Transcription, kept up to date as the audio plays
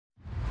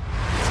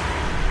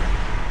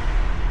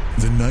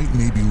The night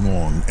may be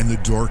long and the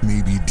dark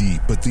may be deep,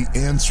 but the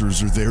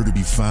answers are there to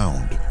be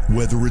found.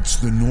 Whether it's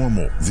the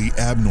normal, the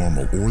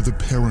abnormal, or the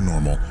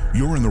paranormal,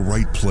 you're in the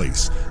right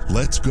place.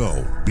 Let's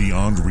go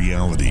beyond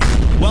reality.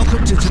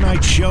 Welcome to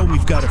tonight's show.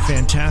 We've got a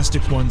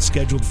fantastic one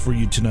scheduled for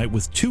you tonight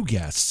with two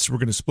guests. We're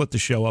going to split the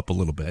show up a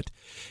little bit.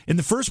 In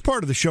the first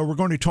part of the show, we're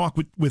going to talk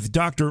with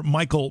Dr.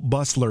 Michael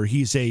Busler.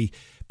 He's a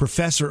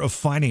professor of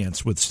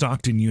finance with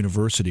Stockton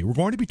University. We're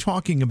going to be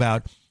talking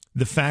about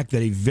the fact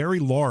that a very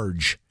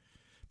large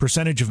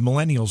percentage of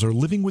millennials are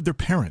living with their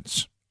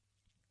parents.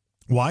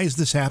 Why is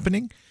this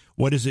happening?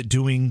 What is it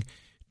doing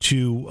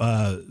to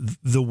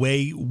the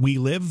way we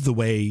live, the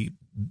way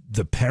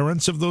the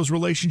parents of those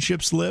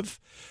relationships live?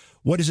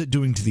 What is it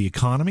doing to the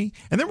economy?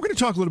 And then we're going to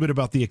talk a little bit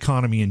about the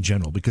economy in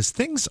general, because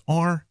things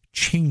are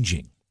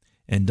changing.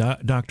 And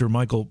Dr.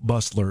 Michael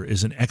Busler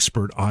is an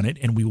expert on it,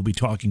 and we will be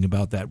talking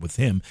about that with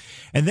him.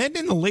 And then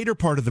in the later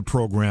part of the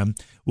program,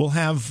 we'll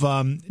have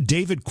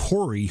David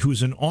Corey,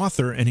 who's an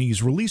author, and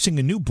he's releasing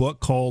a new book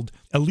called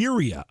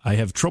Illyria. I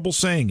have trouble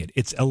saying it.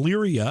 It's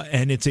Illyria,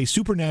 and it's a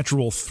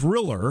supernatural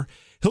thriller.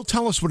 He'll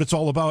tell us what it's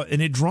all about,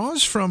 and it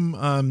draws from,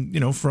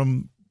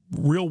 from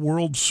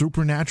real-world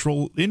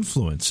supernatural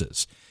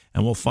influences.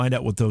 And we'll find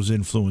out what those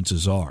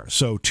influences are.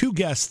 So 2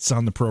 guests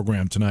on the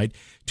program tonight,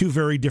 2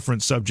 very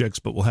different subjects,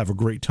 but we'll have a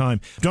great time.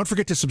 Don't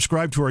forget to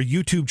subscribe to our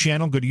YouTube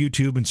channel. Go to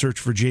YouTube and search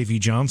for JV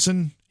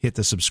Johnson. Hit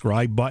the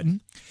subscribe button.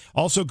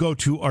 Also go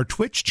to our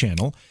Twitch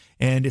channel,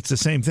 and it's the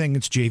same thing.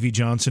 It's JV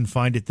Johnson.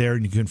 Find it there,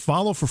 and you can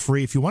follow for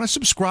free. If you want to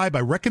subscribe,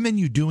 I recommend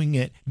you do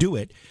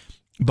it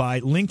by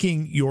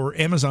linking your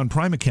Amazon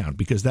Prime account,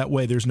 because that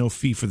way there's no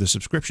fee for the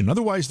subscription.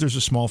 Otherwise, there's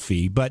a small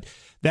fee, but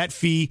that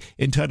fee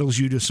entitles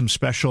you to some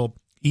special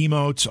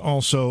emotes,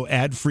 also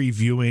ad-free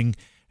viewing,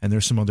 and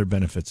there's some other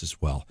benefits as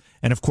well.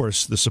 And, of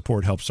course, the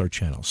support helps our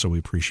channel, so we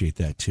appreciate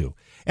that, too.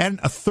 And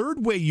a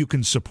third way you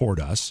can support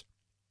us,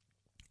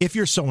 if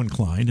you're so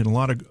inclined, and a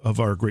lot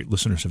of our great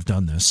listeners have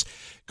done this,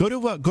 go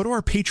to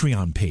our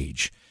Patreon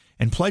page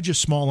and pledge a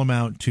small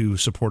amount to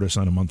support us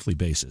on a monthly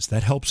basis.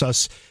 That helps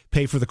us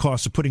pay for the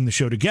cost of putting the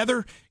show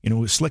together. You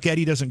know, Slick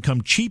Eddie doesn't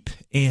come cheap,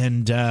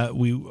 and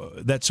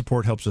that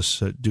support helps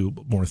us do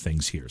more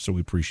things here. So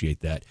we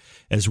appreciate that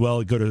as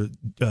well. Go to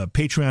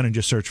Patreon and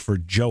just search for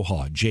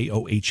Johaw,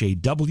 Johaw.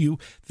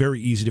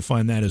 Very easy to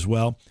find that as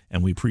well,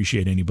 and we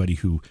appreciate anybody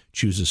who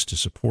chooses to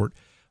support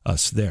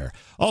us there.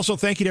 Also,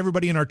 thank you to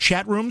everybody in our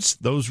chat rooms.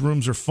 Those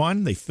rooms are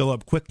fun. They fill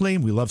up quickly,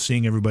 and we love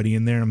seeing everybody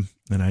in there. And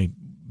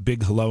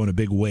big hello and a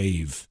big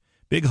wave.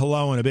 Big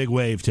hello and a big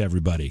wave to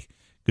everybody.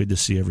 Good to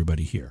see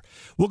everybody here.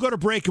 We'll go to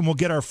break, and we'll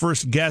get our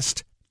first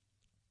guest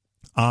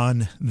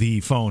on the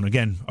phone.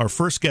 Again, our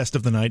first guest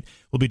of the night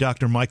will be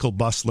Dr. Michael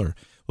Busler.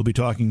 We'll be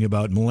talking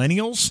about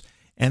millennials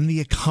and the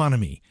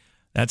economy.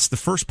 That's the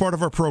first part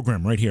of our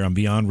program right here on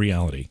Beyond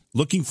Reality.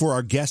 Looking for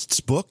our guest's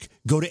book?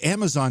 Go to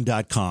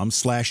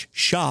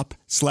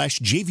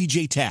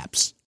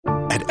Amazon.com/shop/JVJTaps.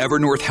 At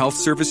Evernorth Health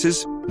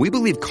Services, we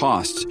believe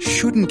costs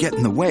shouldn't get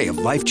in the way of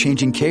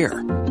life-changing care,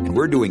 and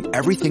we're doing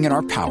everything in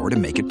our power to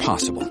make it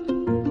possible.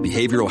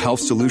 Behavioral health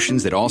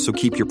solutions that also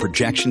keep your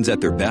projections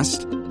at their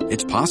best?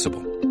 It's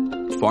possible.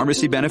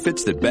 Pharmacy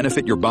benefits that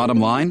benefit your bottom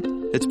line?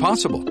 It's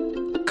possible.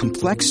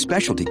 Complex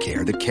specialty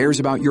care that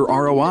cares about your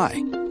ROI?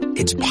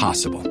 It's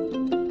possible.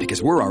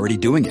 Because we're already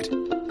doing it.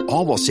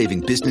 All while saving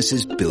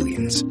businesses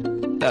billions.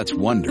 That's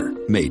Wonder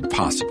made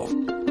possible.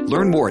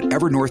 Learn more at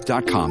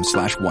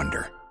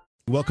evernorth.com/wonder.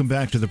 Welcome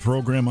back to the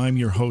program. I'm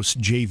your host,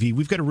 JV.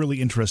 We've got a really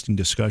interesting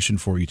discussion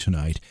for you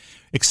tonight.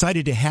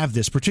 Excited to have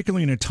this,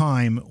 particularly in a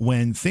time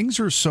when things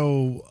are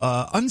so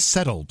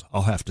unsettled,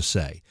 I'll have to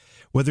say.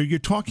 Whether you're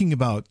talking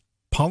about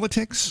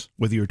politics,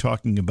 whether you're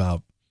talking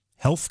about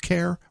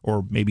healthcare,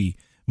 or maybe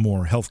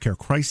more healthcare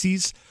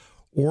crises,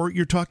 or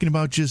you're talking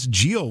about just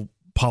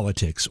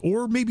geopolitics,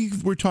 or maybe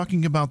we're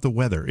talking about the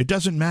weather. It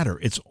doesn't matter.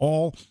 It's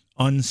all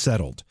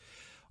unsettled.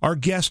 Our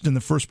guest in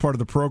the first part of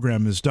the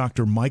program is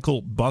Dr.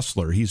 Michael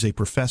Busler. He's a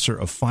professor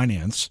of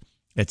finance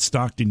at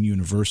Stockton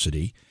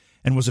University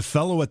and was a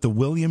fellow at the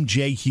William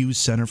J. Hughes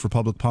Center for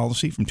Public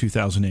Policy from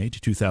 2008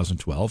 to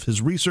 2012. His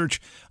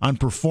research on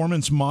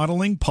performance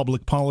modeling,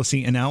 public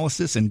policy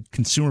analysis, and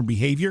consumer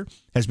behavior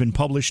has been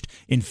published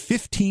in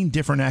 15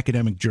 different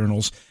academic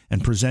journals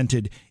and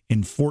presented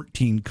in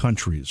 14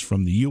 countries,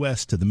 from the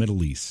U.S. to the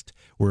Middle East.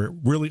 We're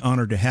really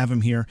honored to have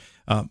him here.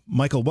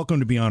 Michael, welcome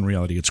to Beyond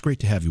Reality. It's great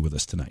to have you with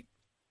us tonight.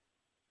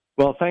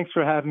 Well, thanks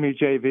for having me,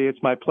 JV.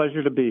 It's my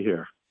pleasure to be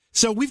here.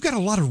 So we've got a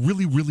lot of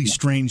really, really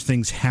strange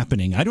things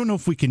happening. I don't know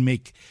if we can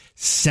make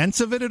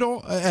sense of it at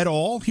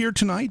all here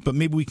tonight, but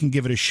maybe we can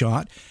give it a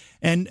shot.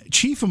 And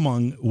chief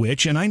among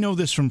which, and I know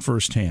this from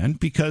firsthand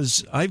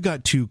because I've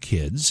got 2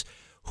 kids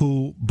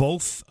who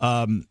both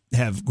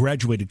have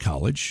graduated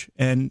college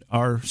and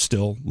are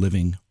still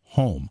living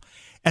home.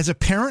 As a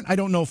parent, I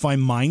don't know if I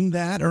mind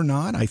that or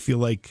not. I feel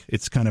like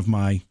it's kind of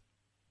my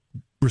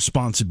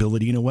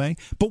responsibility in a way.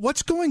 But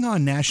what's going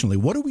on nationally?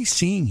 What are we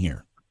seeing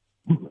here?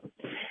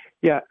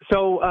 Yeah,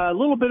 so a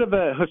little bit of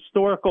a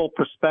historical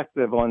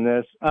perspective on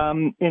this.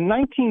 In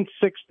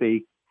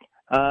 1960,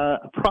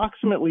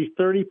 approximately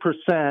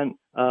 30%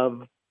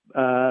 of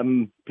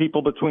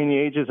people between the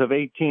ages of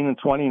 18 and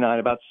 29,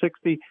 about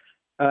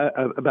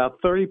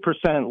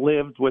 30%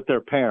 lived with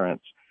their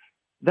parents.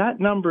 That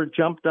number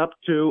jumped up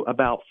to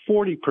about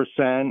 40%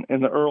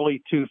 in the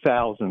early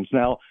 2000s.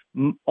 Now,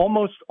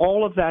 almost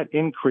all of that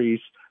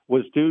increase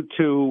was due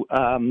to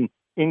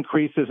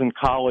increases in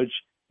college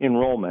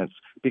enrollments,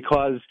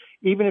 because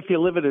even if you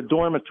live at a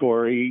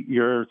dormitory,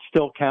 you're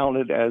still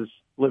counted as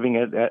living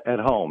at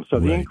home. So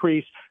the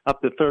increase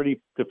up to 30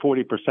 to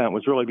 40%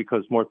 was really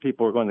because more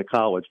people were going to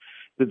college.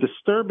 The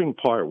disturbing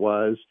part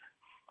was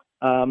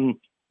the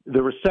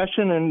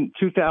recession in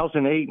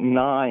 2008 and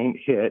 9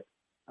 hit,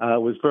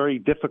 was very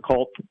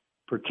difficult,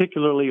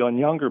 particularly on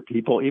younger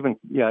people, even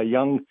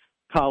young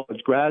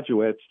college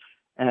graduates.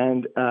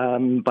 And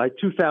by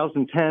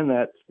 2010,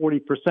 that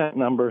 40%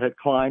 number had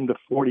climbed to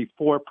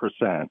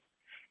 44%.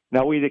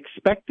 Now, we'd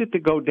expect it to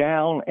go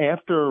down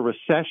after a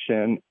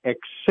recession,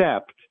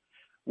 except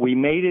we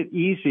made it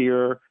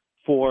easier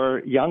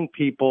for young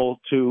people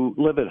to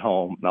live at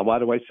home. Now, why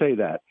do I say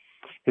that?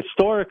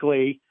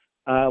 Historically,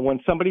 when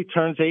somebody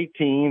turns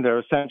 18, they're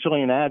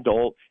essentially an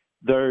adult.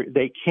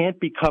 They can't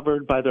be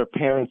covered by their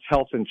parents'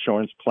 health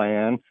insurance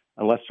plan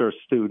unless they're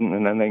a student,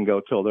 and then they can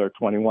go till they're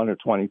 21 or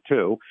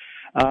 22.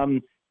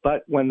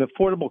 But when the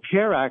Affordable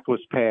Care Act was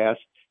passed,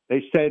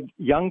 they said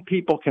young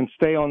people can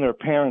stay on their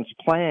parents'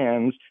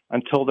 plans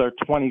until they're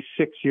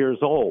 26 years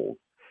old.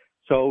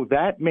 So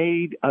that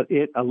made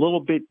it a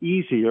little bit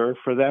easier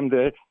for them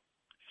to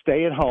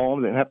stay at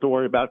home. They didn't have to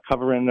worry about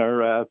covering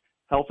their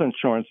health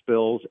insurance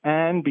bills.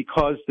 And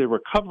because the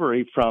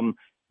recovery from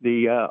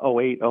the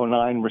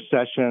 08-09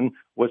 recession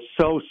was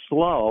so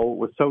slow,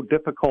 was so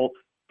difficult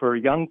for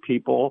young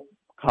people,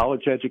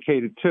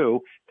 college-educated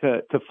too,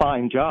 to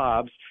find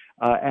jobs,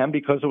 and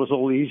because it was a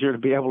little easier to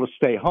be able to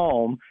stay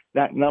home,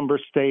 that number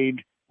stayed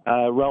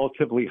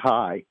relatively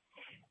high.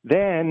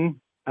 Then,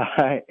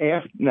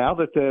 now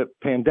that the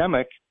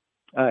pandemic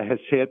has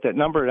hit, that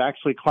number had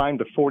actually climbed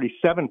to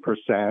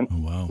 47%. Oh,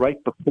 wow.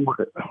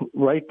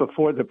 Right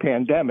before the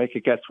pandemic.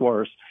 It gets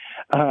worse.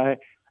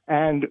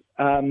 And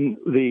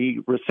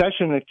the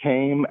recession that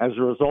came as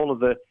a result of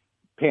the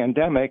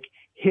pandemic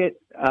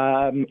hit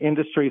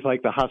industries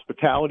like the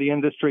hospitality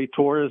industry,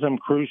 tourism,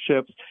 cruise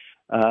ships,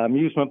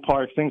 amusement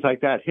parks, things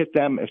like that, hit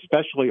them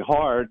especially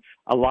hard.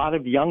 A lot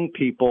of young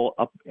people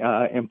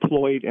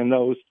employed in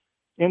those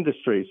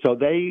industries. So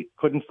they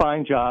couldn't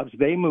find jobs.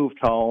 They moved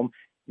home.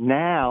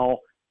 Now,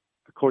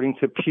 according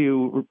to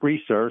Pew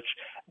Research,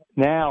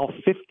 now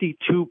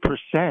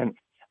 52%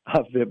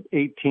 of the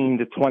 18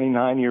 to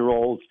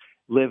 29-year-olds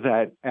live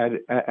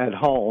at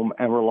home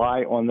and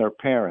rely on their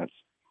parents.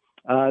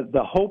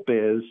 The hope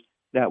is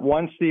that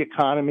once the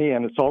economy,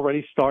 and it's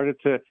already started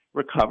to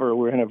recover,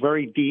 we're in a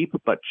very deep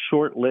but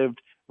short-lived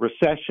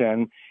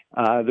recession.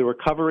 The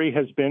recovery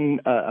has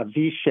been a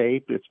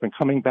V-shape. It's been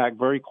coming back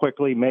very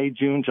quickly. May,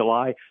 June,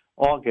 July,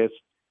 August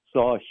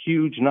saw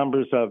huge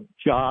numbers of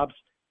jobs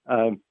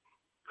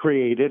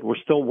created. We're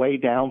still way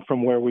down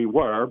from where we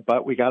were,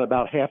 but we got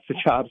about half the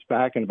jobs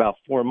back in about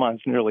 4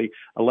 months, nearly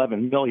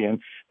 11 million.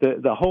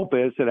 The hope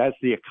is that as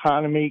the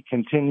economy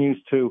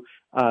continues to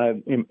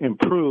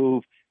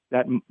improve,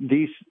 that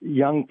these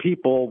young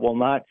people will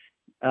not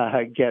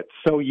get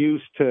so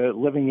used to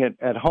living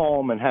at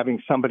home and having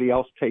somebody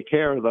else take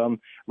care of them.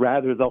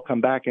 Rather, they'll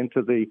come back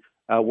into the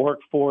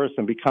workforce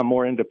and become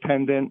more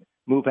independent,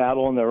 move out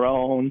on their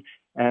own.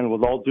 And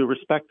with all due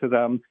respect to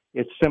them,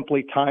 it's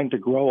simply time to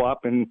grow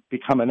up and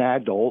become an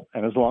adult.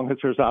 And as long as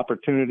there's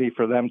opportunity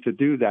for them to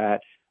do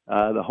that,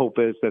 the hope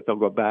is that they'll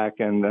go back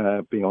and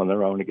be on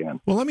their own again.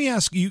 Well, let me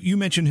ask you, you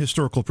mentioned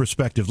historical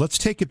perspective. Let's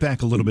take it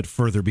back a little bit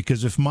further,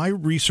 because if my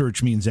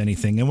research means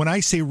anything, and when I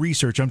say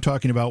research, I'm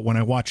talking about when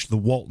I watched the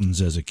Waltons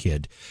as a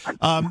kid.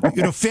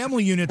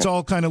 Family units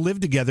all kind of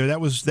lived together. That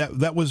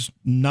was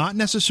not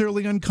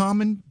necessarily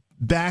uncommon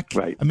back,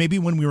 maybe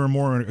when we were a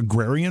more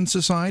agrarian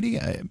society.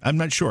 I'm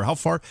not sure.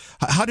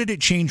 How did it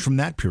change from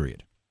that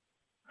period?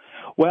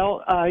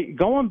 Well,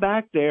 going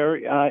back there,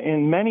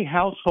 in many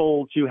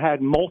households, you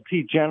had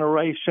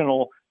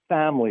multi-generational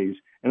families.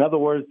 In other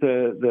words,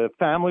 the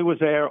family was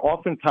there.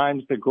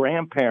 Oftentimes, the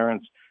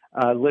grandparents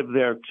lived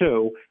there,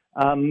 too.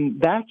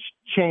 That's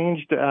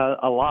changed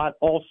a lot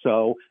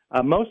also,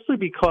 mostly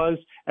because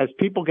as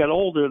people get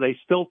older, they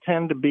still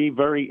tend to be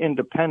very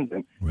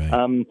independent.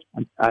 Right.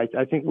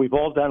 I think we've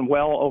all done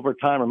well over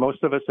time, or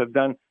most of us have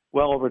done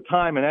well over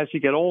time. And as you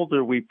get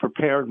older, we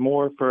prepared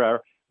more for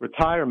our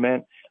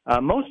retirement,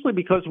 mostly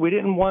because we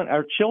didn't want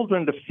our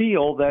children to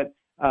feel that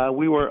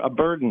we were a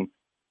burden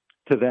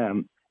to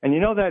them. And,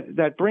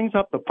 that brings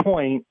up the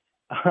point.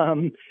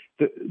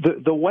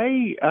 The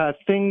way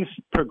things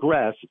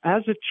progress,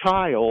 as a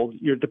child,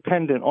 you're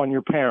dependent on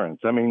your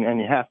parents. And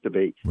you have to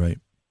be. Right.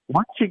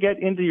 Once you get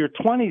into your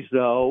 20s,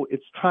 though,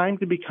 it's time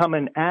to become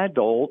an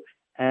adult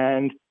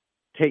and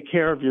take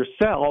care of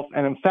yourself.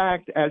 And in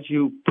fact, as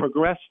you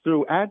progress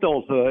through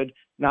adulthood,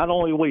 not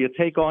only will you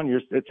take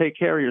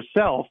care of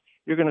yourself,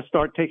 you're going to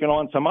start taking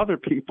on some other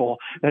people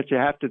that you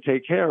have to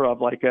take care of,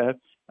 like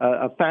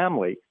a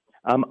family.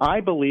 I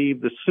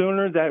believe the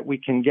sooner that we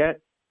can get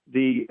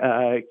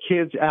the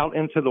kids out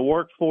into the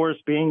workforce,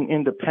 being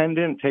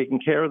independent, taking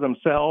care of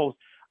themselves,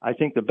 I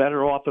think the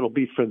better off it'll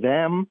be for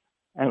them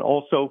and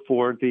also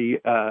for the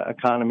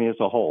economy as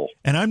a whole.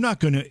 And I'm not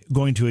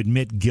going to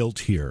admit guilt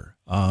here.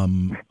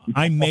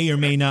 I may or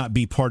may not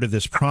be part of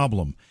this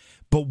problem.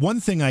 But one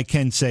thing I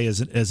can say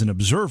as an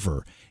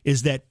observer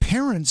is that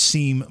parents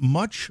seem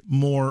much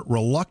more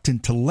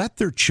reluctant to let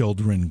their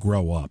children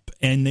grow up,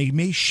 and they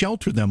may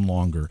shelter them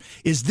longer.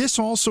 Is this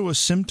also a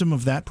symptom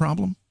of that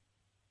problem?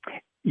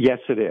 Yes,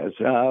 it is.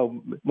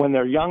 When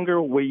they're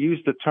younger, we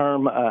use the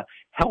term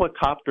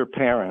helicopter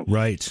parents,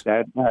 right,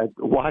 that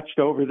watched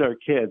over their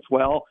kids.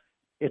 Well,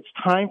 it's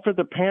time for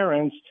the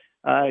parents.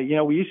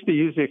 We used to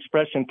use the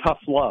expression tough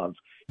love.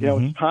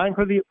 It's time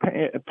for the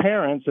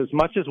parents, as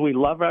much as we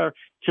love our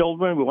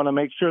children, we want to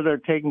make sure they're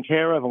taken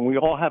care of, and we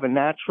all have a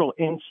natural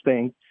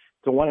instinct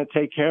to want to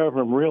take care of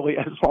them really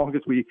as long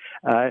as we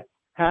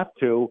have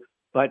to.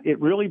 But it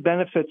really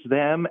benefits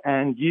them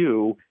and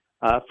you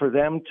for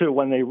them to,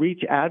 when they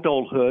reach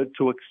adulthood,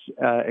 to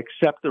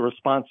accept the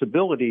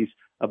responsibilities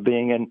of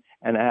being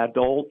an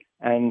adult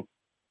and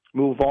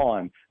move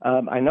on.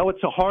 I know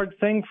it's a hard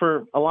thing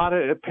for a lot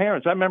of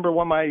parents. I remember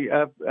when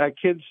my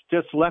kids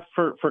just left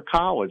for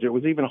college. It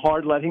was even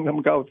hard letting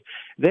them go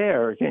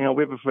there. We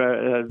have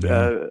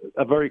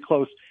a very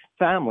close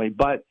family.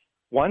 But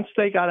once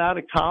they got out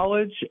of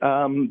college,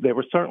 they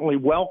were certainly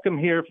welcome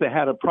here if they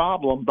had a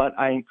problem. But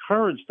I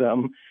encouraged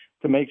them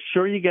to make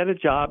sure you get a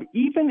job,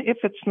 even if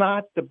it's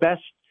not the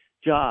best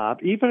job,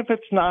 even if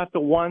it's not the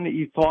one that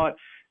you thought,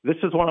 this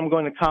is what I'm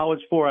going to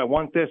college for, I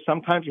want this.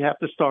 Sometimes you have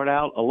to start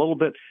out a little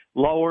bit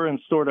lower and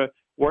sort of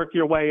work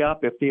your way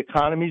up. If the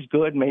economy's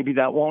good, maybe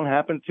that won't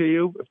happen to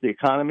you. If the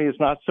economy is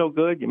not so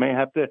good, you may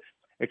have to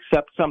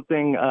accept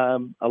something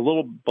a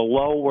little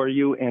below where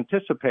you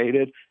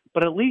anticipated.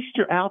 But at least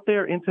you're out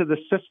there into the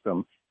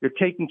system. You're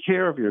taking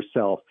care of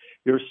yourself.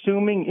 You're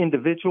assuming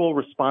individual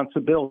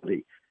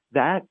responsibility.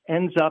 That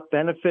ends up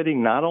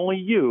benefiting not only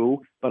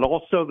you, but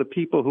also the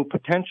people who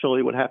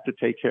potentially would have to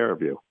take care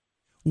of you.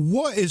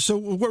 What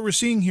we're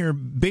seeing here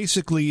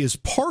basically is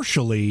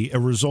partially a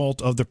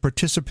result of the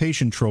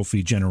participation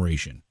trophy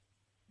generation.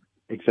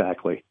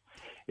 Exactly.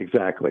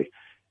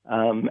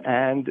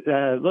 And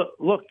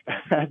look,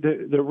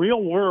 the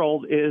real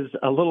world is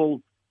a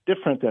little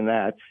different than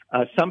that.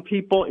 Some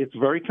people, it's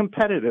very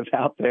competitive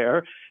out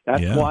there.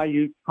 That's why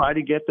you try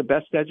to get the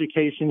best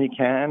education you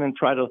can and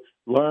try to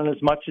learn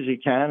as much as you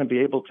can and be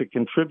able to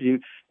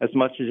contribute as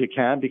much as you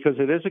can, because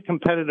it is a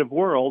competitive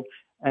world.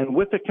 And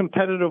with a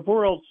competitive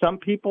world, some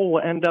people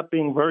will end up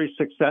being very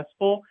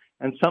successful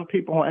and some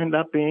people will end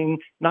up being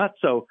not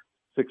so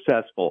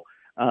successful.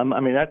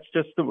 That's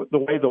just the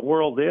way the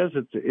world is.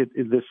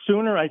 The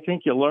sooner I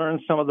think you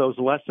learn some of those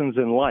lessons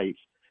in life,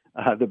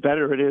 the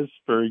better it is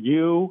for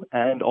you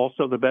and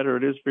also the better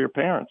it is for your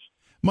parents.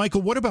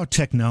 Michael, what about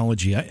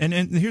technology? And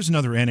here's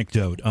another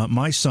anecdote.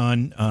 My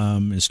son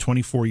is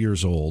 24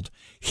 years old.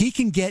 He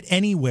can get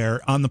anywhere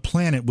on the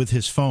planet with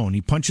his phone.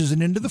 He punches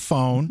it into the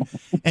phone,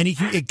 and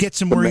it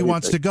gets him where he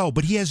wants to go.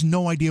 But he has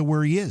no idea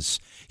where he is.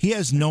 He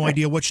has no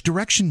idea which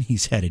direction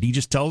he's headed. He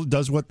just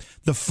does what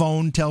the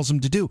phone tells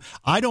him to do.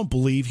 I don't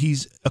believe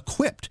he's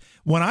equipped.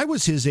 When I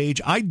was his age,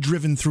 I'd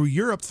driven through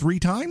Europe 3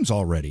 times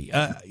already.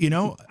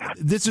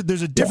 There's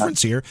a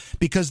difference here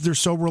because they're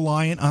so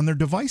reliant on their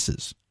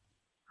devices.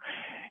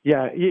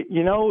 Yeah,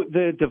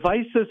 the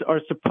devices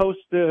are supposed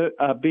to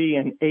be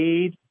an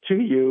aid to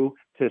you,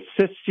 to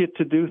assist you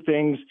to do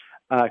things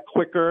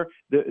quicker.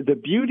 The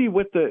beauty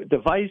with the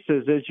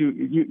devices is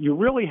you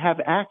really have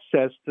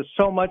access to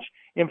so much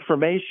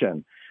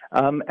information.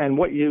 And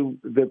what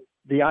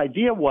the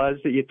idea was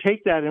that you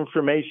take that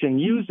information,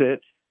 use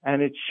it,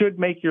 and it should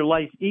make your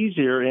life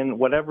easier in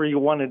whatever you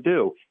want to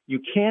do. You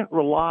can't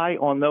rely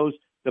on those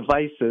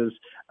devices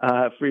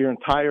for your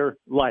entire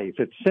life.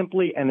 It's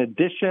simply an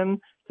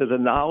addition to the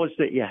knowledge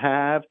that you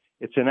have.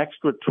 It's an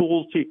extra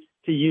tool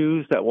to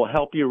use that will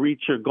help you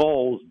reach your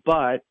goals,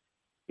 but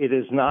it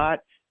is not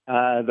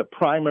the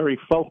primary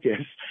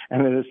focus,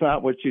 and it is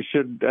not what you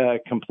should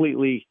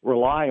completely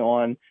rely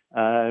on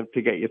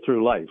to get you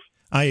through life.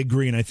 I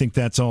agree, and I think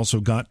that's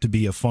also got to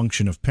be a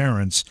function of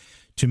parents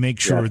to make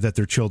sure that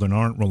their children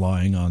aren't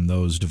relying on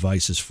those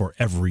devices for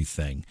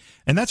everything.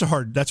 And that's a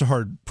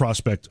hard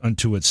prospect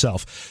unto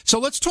itself. So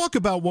let's talk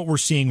about what we're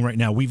seeing right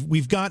now.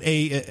 We've got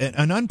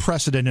an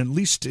unprecedented, at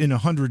least in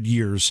 100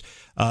 years,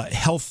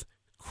 health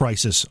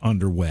crisis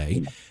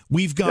underway.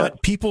 We've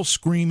got people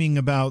screaming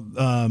about,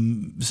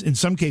 in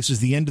some cases,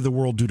 the end of the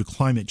world due to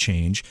climate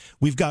change.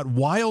 We've got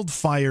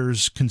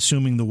wildfires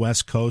consuming the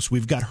West Coast.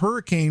 We've got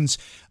hurricanes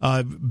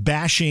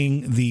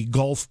bashing the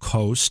Gulf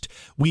Coast.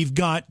 We've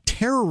got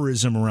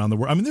terrorism around the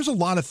world. There's a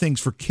lot of things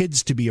for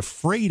kids to be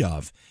afraid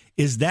of.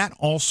 Is that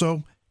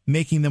also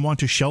making them want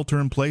to shelter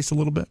in place a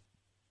little bit?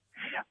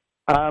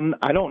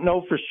 I don't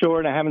know for sure,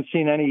 and I haven't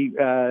seen any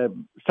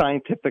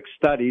scientific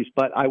studies,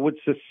 but I would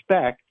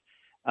suspect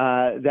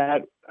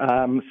that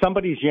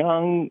somebody's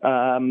young,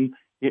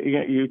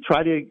 you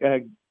try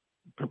to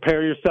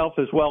prepare yourself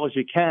as well as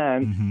you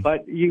can,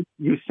 but you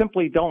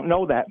simply don't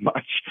know that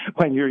much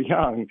when you're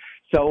young.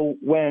 So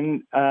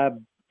when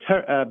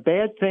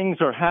bad things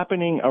are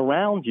happening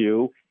around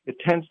you, it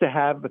tends to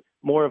have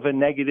more of a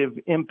negative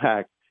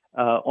impact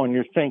on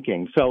your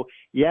thinking. So,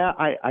 yeah,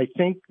 I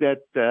think that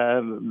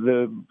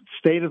the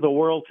state of the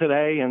world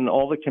today and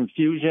all the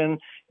confusion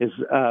is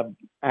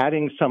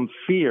adding some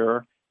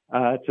fear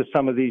to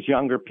some of these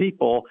younger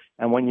people.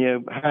 And when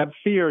you have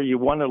fear, you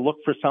want to look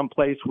for some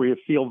place where you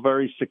feel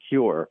very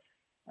secure.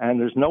 And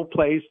there's no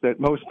place that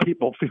most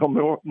people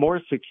feel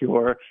more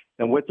secure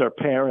than with their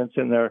parents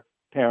in their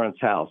parents'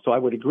 house. So I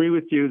would agree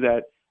with you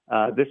that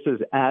this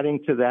is adding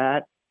to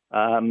that.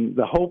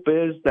 The hope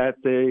is that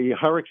the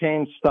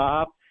hurricanes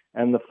stop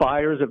and the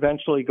fires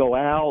eventually go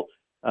out.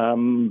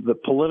 The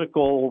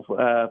political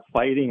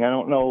fighting, I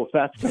don't know if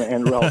that's going to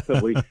end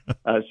relatively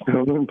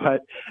soon,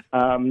 but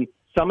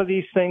some of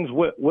these things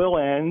will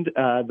end.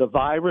 The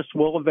virus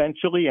will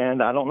eventually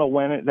end. I don't know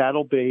when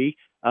that'll be,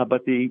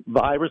 but the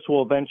virus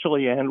will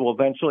eventually end. We'll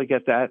eventually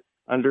get that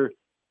under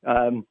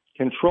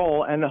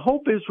control. And the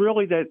hope is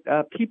really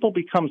that people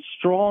become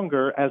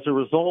stronger as a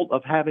result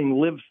of having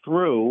lived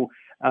through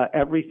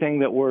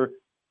everything that we're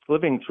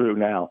living through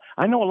now.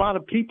 I know a lot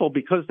of people,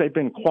 because they've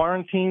been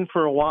quarantined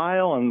for a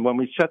while, and when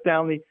we shut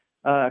down the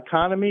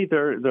economy,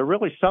 they're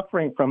really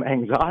suffering from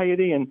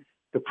anxiety and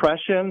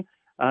depression.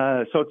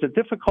 So it's a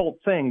difficult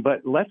thing,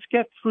 but let's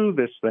get through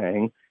this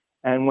thing.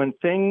 And when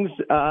things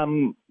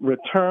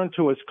return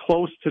to as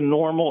close to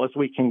normal as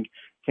we can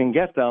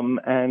get them,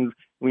 and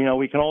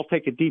we can all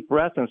take a deep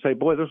breath and say,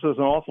 boy, this was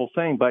an awful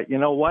thing, but you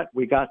know what?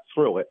 We got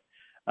through it.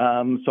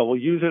 So we'll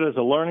use it as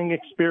a learning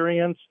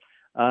experience.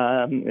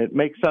 It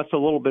makes us a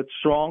little bit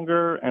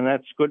stronger, and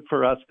that's good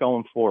for us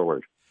going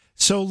forward.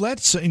 So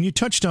and you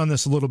touched on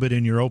this a little bit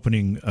in your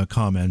opening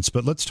comments,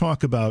 but let's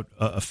talk about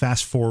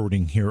fast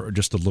forwarding here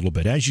just a little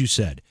bit. As you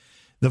said,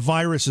 the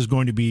virus is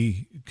going to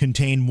be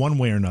contained one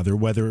way or another,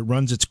 whether it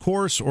runs its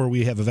course or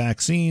we have a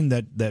vaccine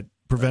that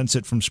prevents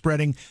it from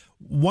spreading.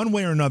 One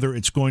way or another,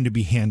 it's going to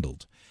be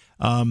handled.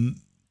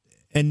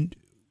 And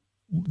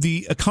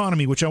the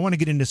economy, which I want to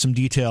get into some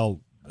detail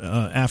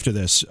after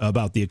this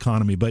about the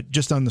economy, but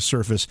just on the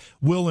surface,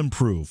 will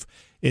improve.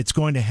 It's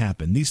going to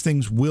happen. These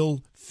things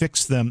will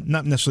fix them,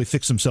 not necessarily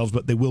fix themselves,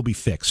 but they will be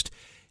fixed.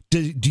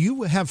 Do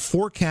you have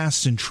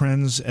forecasts and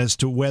trends as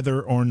to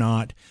whether or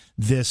not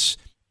this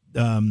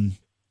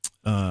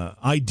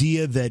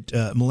idea that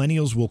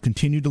millennials will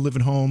continue to live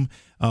at home,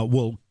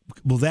 will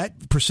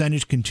that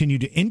percentage continue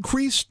to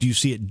increase? Do you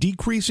see it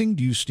decreasing?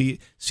 Do you see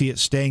it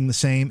staying the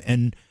same?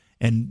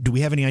 And do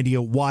we have any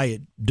idea why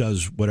it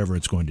does whatever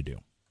it's going to do?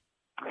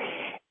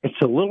 It's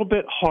a little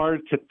bit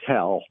hard to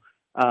tell,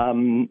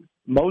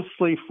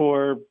 mostly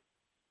for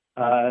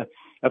a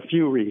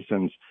few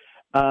reasons.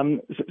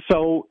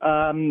 So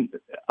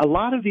a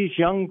lot of these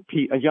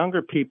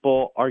younger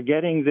people are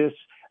getting this,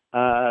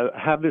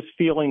 have this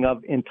feeling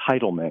of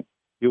entitlement.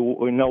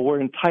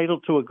 We're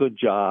entitled to a good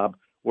job.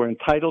 We're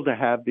entitled to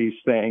have these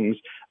things.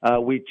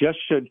 We just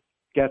should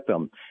get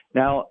them.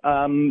 Now,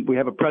 we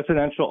have a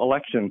presidential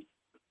election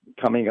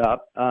coming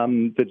up.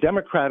 The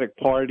Democratic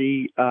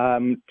Party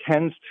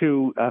tends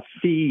to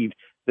feed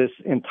this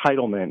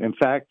entitlement. In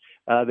fact,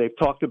 they've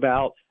talked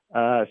about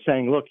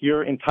saying, look,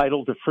 you're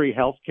entitled to free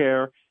health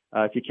care.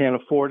 If you can't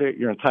afford it,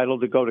 you're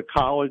entitled to go to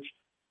college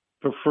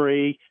for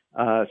free.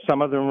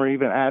 Some of them are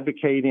even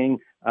advocating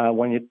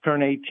when you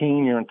turn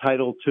 18, you're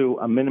entitled to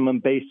a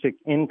minimum basic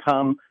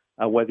income,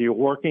 whether you're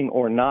working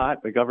or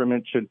not. The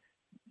government should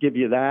give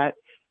you that.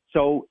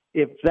 So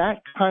if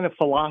that kind of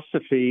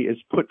philosophy is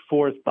put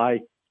forth by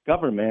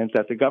government,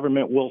 that the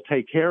government will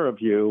take care of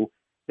you,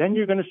 then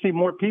you're going to see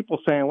more people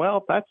saying, well,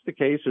 if that's the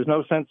case, there's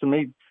no sense in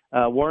me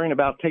worrying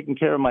about taking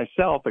care of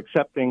myself,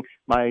 accepting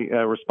my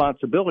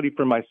responsibility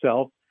for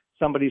myself.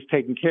 Somebody's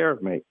taking care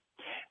of me.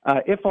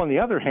 If, on the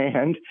other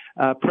hand,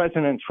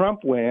 President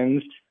Trump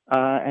wins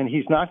and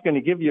he's not going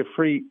to give you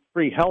free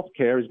health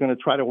care, he's going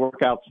to try to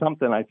work out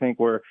something, I think,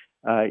 where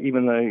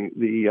even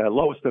the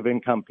lowest of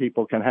income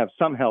people can have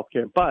some health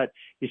care, but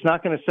he's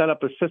not going to set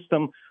up a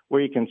system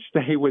where you can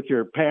stay with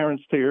your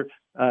parents till you're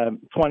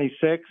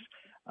 26.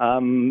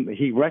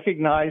 He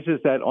recognizes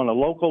that on a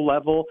local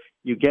level,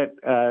 you get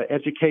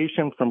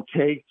education from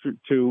K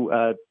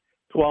to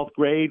 12th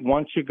grade.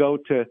 Once you go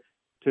to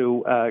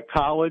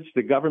college,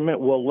 the government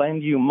will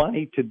lend you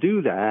money to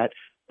do that,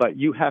 but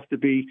you have to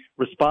be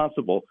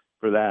responsible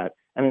for that.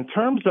 And in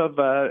terms of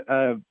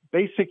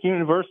basic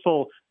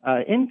universal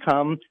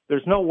income,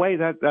 there's no way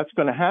that's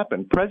going to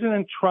happen.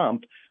 President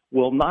Trump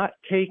will not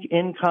take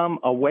income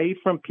away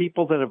from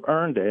people that have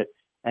earned it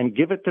and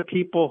give it to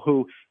people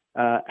who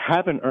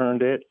haven't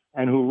earned it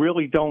and who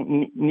really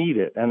don't need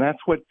it. And that's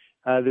what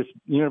this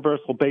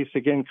universal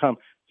basic income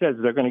says.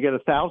 They're going to get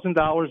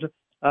 $1,000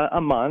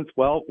 a month.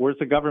 Well, where's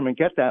the government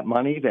get that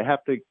money? They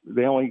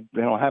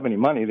don't have any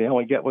money. They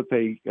only get what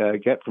they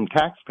get from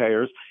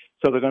taxpayers.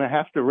 So they're going to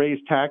have to raise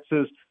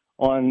taxes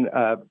on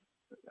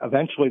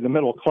eventually the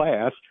middle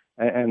class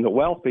and the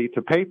wealthy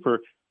to pay for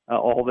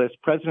all this.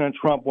 President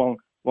Trump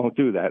won't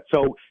do that.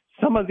 So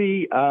some of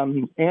the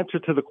answer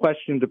to the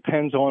question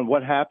depends on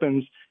what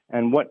happens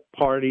and what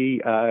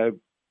party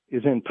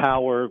is in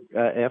power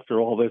after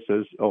all this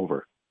is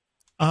over.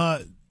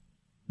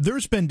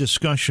 There's been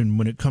discussion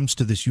when it comes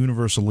to this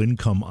universal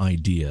income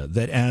idea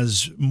that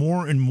as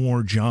more and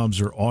more jobs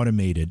are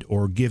automated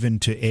or given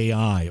to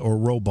AI or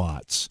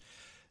robots,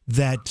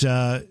 that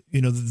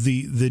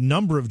the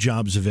number of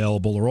jobs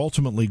available are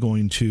ultimately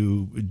going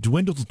to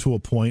dwindle to a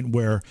point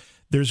where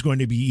there's going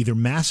to be either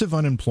massive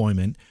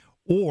unemployment,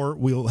 or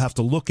we'll have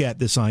to look at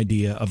this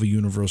idea of a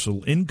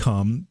universal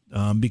income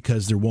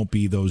because there won't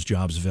be those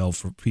jobs available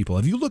for people.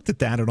 Have you looked at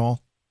that at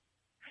all?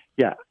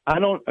 Yeah, I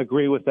don't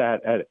agree with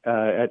that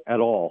at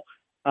all.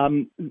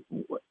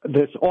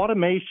 This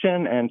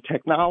automation and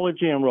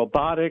technology and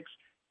robotics,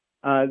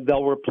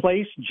 they'll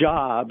replace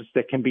jobs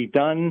that can be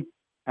done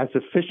as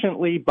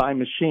efficiently by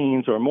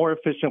machines or more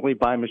efficiently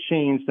by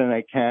machines than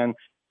they can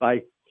by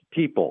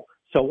people.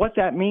 So what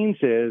that means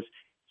is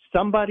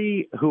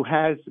somebody who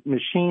has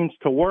machines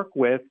to work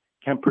with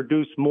can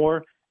produce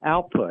more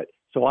output.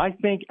 So I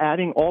think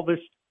adding all this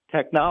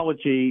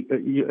technology,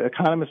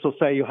 economists will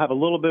say you have a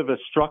little bit of a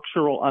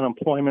structural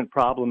unemployment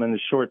problem in the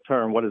short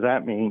term. What does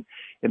that mean?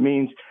 It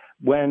means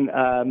when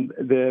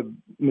the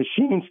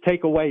machines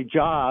take away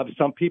jobs,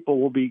 some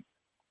people will be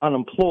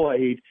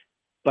unemployed,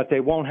 but they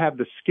won't have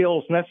the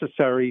skills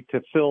necessary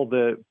to fill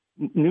the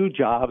new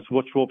jobs,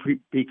 which will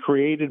be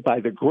created by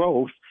the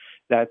growth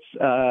that's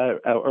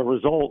a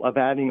result of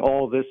adding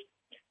all this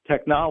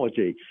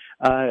technology.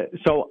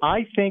 So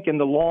I think in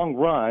the long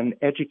run,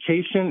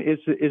 education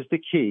is the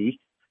key.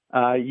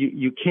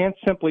 You can't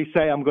simply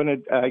say I'm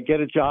going to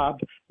get a job.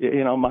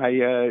 You know,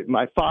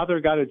 my father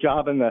got a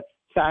job in the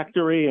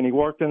factory, and he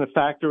worked in the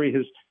factory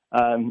his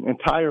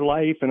entire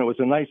life, and it was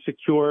a nice,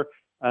 secure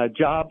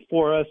job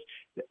for us.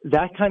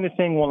 That kind of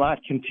thing will not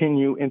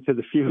continue into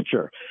the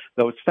future.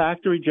 Those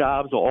factory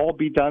jobs will all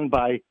be done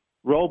by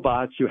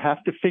robots. You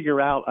have to figure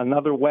out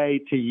another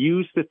way to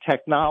use the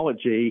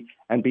technology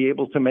and be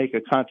able to make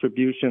a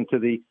contribution to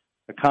the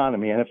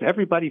economy. And if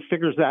everybody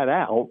figures that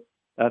out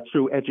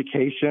through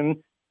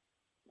education,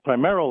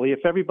 primarily, if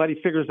everybody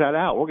figures that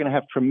out, we're going to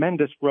have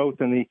tremendous growth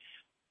in the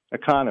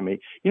economy.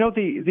 You know,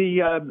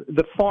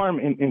 the farm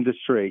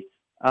industry,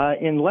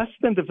 in less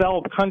than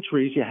developed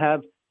countries, you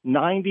have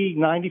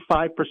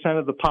 95%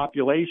 of the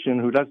population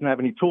who doesn't have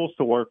any tools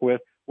to work with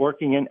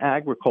working in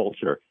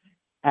agriculture.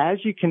 As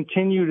you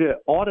continue to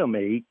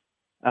automate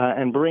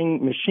and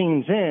bring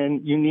machines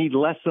in, you need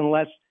less and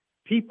less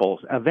people.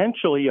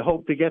 Eventually, you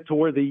hope to get to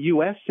where the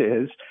U.S.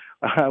 is.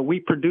 We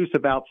produce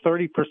about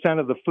 30%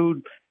 of the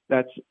food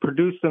that's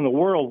produced in the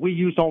world. We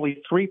use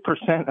only 3%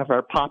 of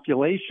our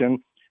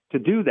population to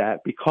do that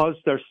because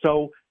they're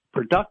so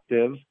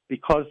productive,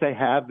 because they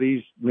have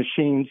these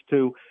machines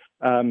to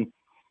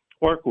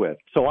work with.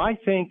 So I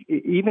think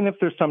even if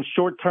there's some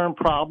short-term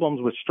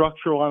problems with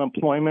structural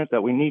unemployment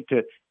that we need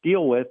to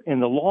deal with, in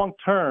the long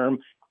term,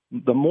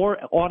 the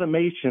more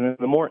automation and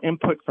the more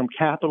input from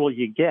capital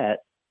you get,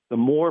 the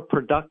more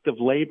productive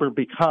labor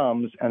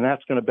becomes, and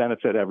that's going to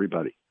benefit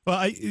everybody.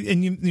 Well,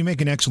 you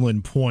make an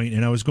excellent point,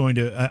 and I was going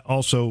to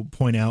also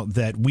point out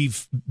that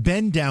we've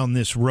been down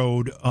this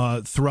road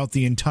throughout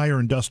the entire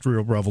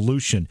Industrial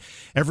Revolution.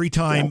 Every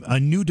time a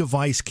new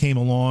device came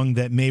along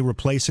that may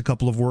replace a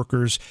couple of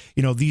workers,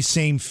 you know, these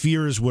same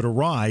fears would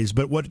arise.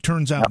 But what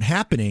turns out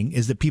happening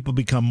is that people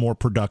become more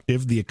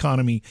productive, the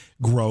economy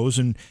grows,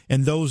 and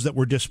those that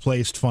were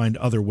displaced find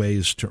other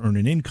ways to earn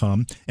an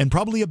income, and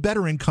probably a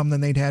better income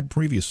than they'd had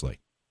previously.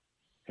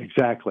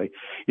 Exactly.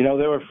 You know,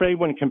 they were afraid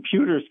when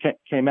computers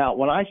came out.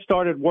 When I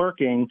started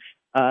working,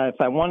 when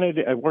I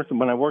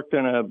worked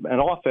in an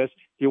office,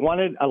 if you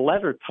wanted a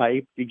letter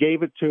typed, you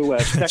gave it to a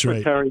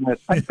secretary in a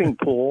typing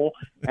pool,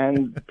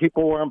 and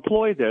people were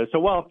employed there. So,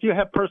 well, if you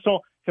have personal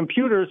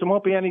computers, there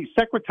won't be any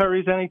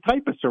secretaries, any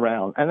typists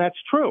around. And that's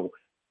true.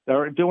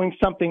 They're doing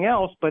something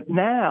else. But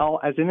now,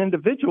 as an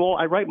individual,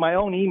 I write my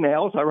own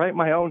emails, I write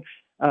my own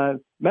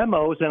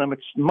memos, and I'm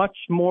much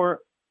more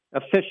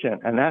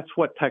efficient, and that's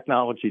what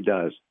technology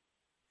does.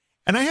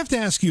 And I have to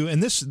ask you,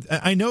 and this,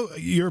 I know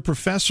you're a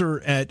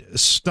professor at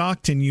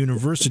Stockton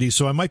University,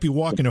 so I might be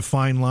walking a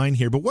fine line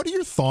here, but what are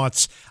your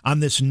thoughts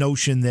on this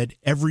notion that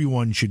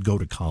everyone should go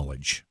to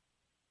college?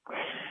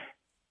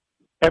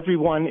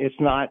 Everyone is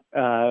not,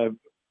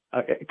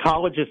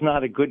 college is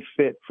not a good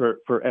fit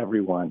for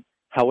everyone.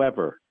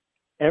 However,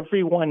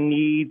 everyone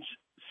needs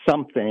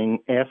something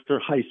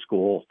after high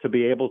school to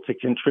be able to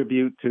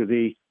contribute to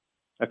the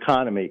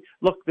economy.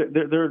 Look,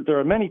 there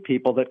are many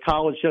people that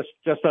college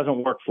just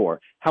doesn't work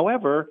for.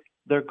 However,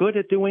 they're good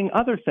at doing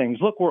other things.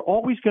 Look, we're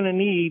always going to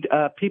need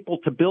people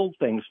to build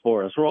things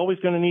for us. We're always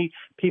going to need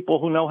people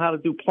who know how to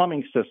do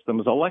plumbing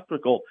systems,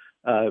 electrical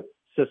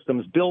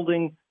systems,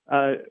 building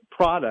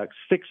products,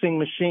 fixing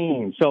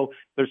machines. So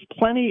there's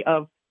plenty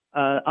of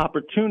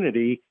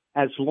opportunity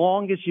as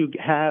long as you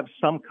have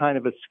some kind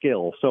of a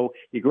skill. So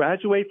you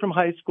graduate from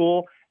high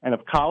school, and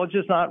if college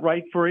is not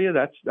right for you,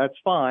 that's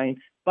fine.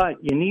 But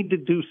you need to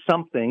do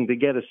something to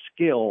get a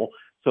skill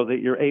so that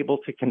you're able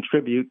to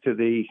contribute to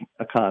the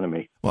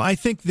economy. Well, I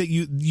think that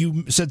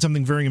you said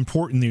something very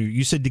important there.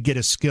 You said to get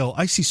a skill.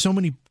 I see so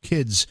many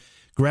kids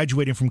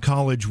graduating from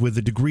college with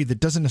a degree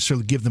that doesn't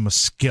necessarily give them a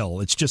skill.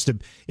 It's just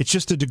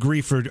a degree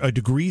for a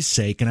degree's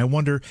sake. And I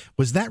wonder,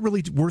 was that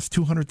really worth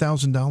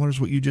 $200,000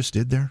 what you just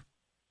did there?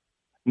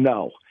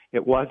 No,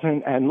 it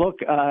wasn't. And look,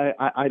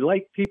 I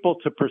like people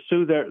to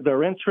pursue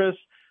their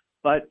interests,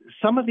 but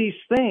some of these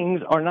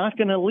things are not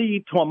going to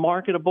lead to a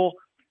marketable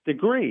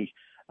degree.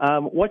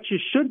 What you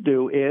should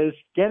do is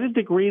get a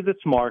degree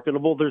that's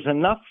marketable. There's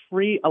enough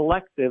free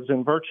electives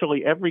in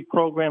virtually every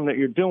program that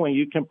you're doing.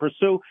 You can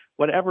pursue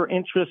whatever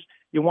interest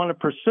you want to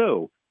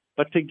pursue.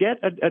 But to get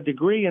a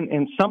degree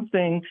in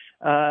something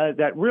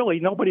that really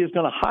nobody is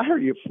going to hire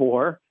you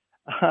for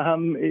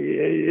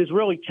is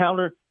really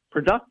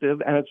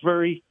counterproductive, and it's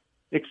very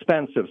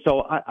expensive. So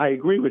I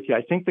agree with you.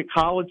 I think the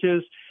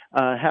colleges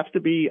have to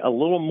be a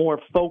little more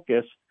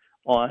focused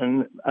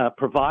on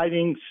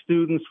providing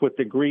students with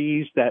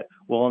degrees that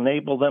will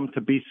enable them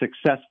to be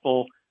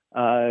successful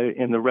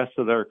in the rest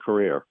of their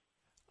career.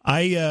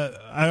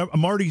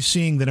 I'm already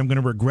seeing that I'm going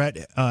to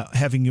regret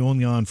having you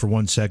only on for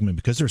one segment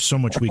because there's so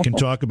much we can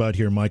talk about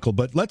here, Michael.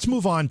 But let's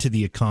move on to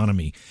the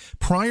economy.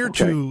 Prior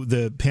to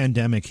the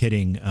pandemic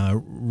hitting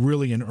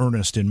really in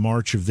earnest in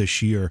March of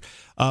this year,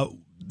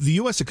 the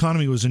U.S.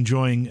 economy was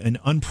enjoying an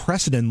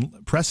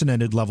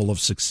unprecedented level of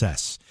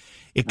success.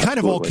 It kind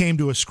of all came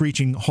to a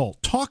screeching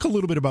halt. Talk a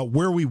little bit about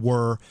where we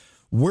were,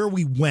 where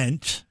we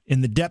went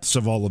in the depths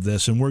of all of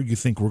this, and where you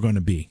think we're going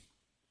to be.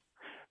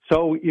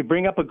 So you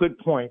bring up a good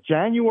point.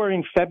 January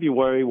and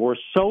February were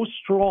so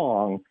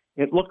strong,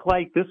 it looked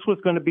like this was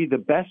going to be the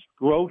best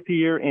growth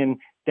year in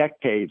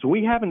decades.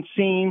 We haven't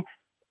seen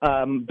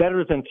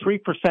better than 3%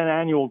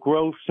 annual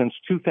growth since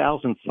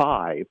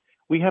 2005.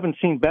 We haven't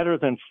seen better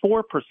than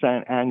 4%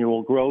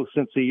 annual growth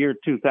since the year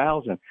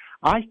 2000.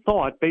 I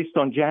thought, based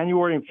on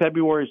January and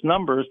February's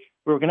numbers,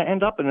 we were going to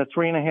end up in the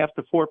 3.5%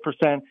 to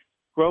 4%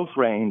 growth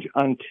range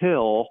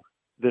until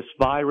this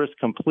virus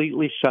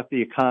completely shut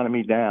the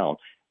economy down.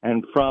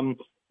 And from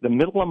the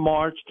middle of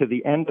March to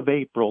the end of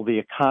April, the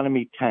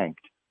economy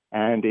tanked,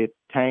 and it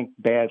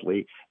tanked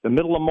badly. The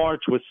middle of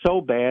March was so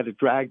bad, it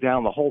dragged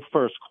down the whole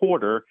first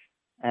quarter,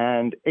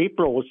 and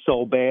April was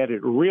so bad,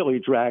 it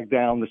really dragged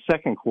down the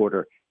second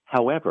quarter.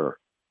 However,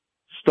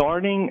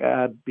 starting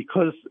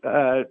because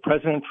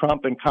President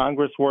Trump and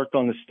Congress worked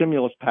on the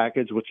stimulus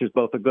package, which is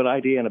both a good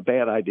idea and a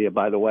bad idea,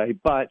 by the way,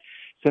 but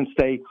since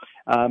they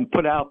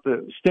put out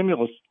the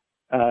stimulus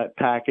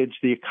package,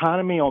 the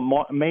economy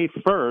on May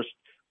 1st,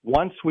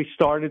 once we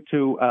started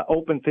to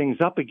open things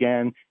up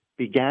again,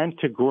 began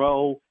to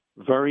grow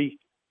very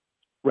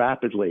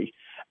rapidly.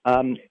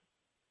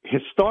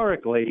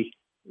 Historically,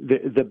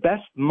 the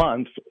best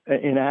month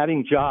in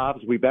adding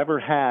jobs we've ever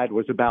had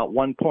was about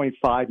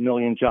 1.5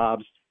 million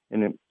jobs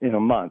in a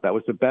month. That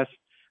was the best.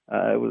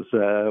 It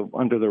was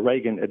under the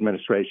Reagan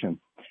administration.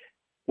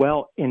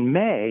 Well, in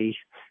May,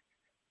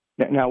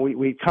 now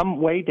we come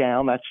way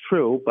down, that's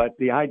true, but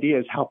the idea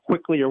is how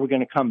quickly are we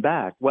going to come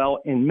back? Well,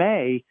 in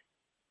May,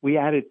 we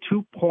added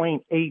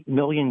 2.8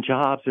 million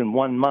jobs in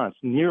 1 month,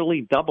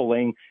 nearly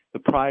doubling the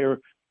prior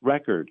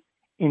record.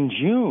 In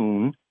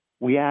June,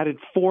 we added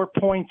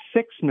 4.6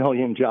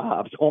 million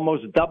jobs,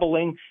 almost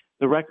doubling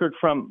the record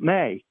from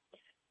May.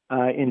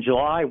 In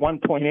July,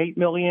 1.8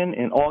 million.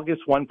 In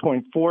August,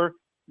 1.4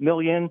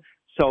 million.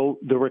 So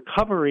the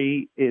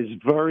recovery is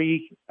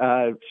very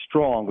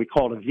strong. We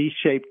call it a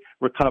V-shaped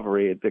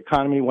recovery. The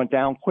economy went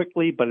down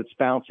quickly, but it's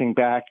bouncing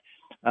back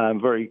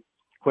very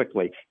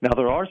quickly. Now,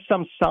 there are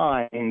some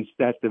signs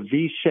that the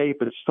V shape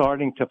is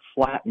starting to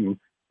flatten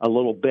a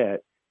little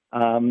bit.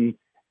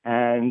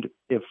 And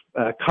if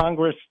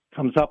Congress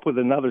comes up with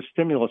another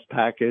stimulus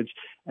package,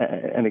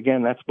 and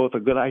again, that's both a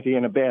good idea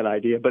and a bad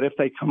idea, but if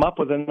they come up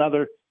with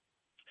another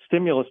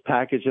stimulus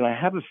package, and I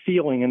have a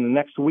feeling in the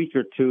next week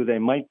or two they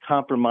might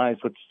compromise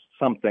with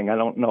something. I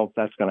don't know if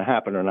that's going to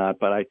happen or not,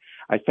 but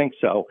I think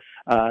so.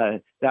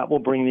 That will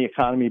bring the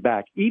economy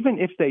back. Even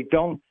if they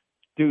don't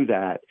do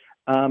that,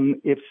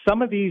 if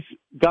some of these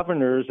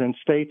governors in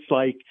states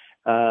like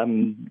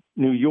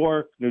New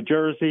York, New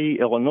Jersey,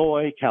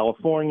 Illinois,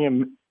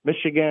 California,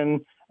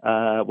 Michigan,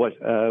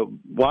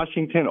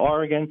 Washington,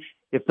 Oregon,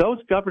 if those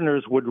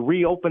governors would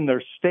reopen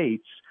their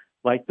states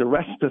like the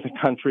rest of the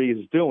country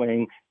is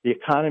doing, the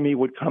economy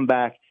would come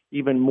back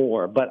even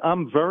more. But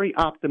I'm very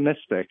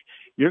optimistic.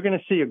 You're going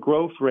to see a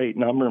growth rate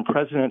number, and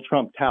President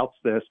Trump touts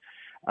this.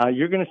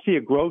 You're going to see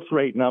a growth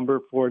rate number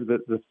for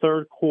the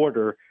third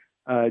quarter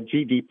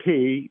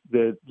GDP.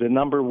 The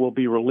number will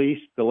be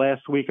released the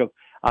last week of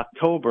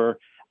October.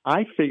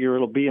 I figure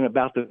it'll be in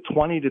about the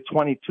 20 to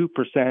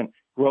 22%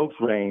 growth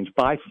range,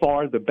 by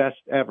far the best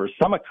ever.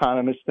 Some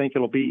economists think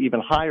it'll be even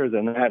higher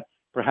than that,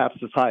 perhaps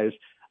as high as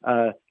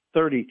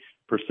 30%.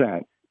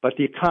 But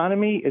the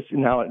economy is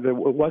now, there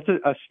was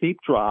a steep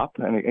drop,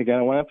 and again,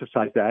 I want to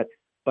emphasize that,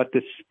 but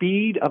the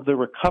speed of the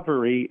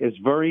recovery is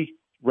very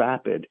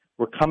rapid.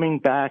 We're coming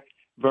back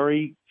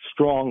very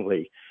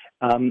strongly.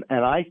 And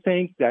I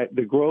think that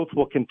the growth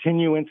will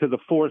continue into the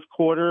fourth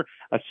quarter,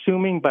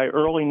 assuming by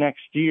early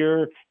next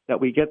year that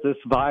we get this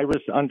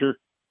virus under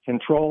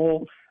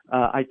control.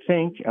 I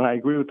think, and I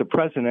agree with the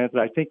president, that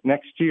I think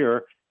next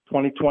year,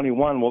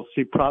 2021, we'll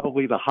see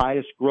probably the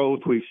highest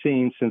growth we've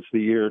seen since the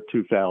year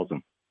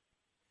 2000.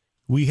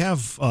 We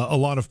have a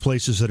lot of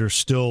places that are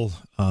still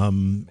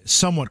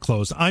somewhat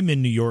closed. I'm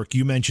in New York.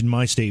 You mentioned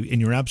my state,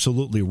 and you're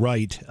absolutely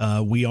right.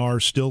 We are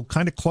still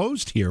kind of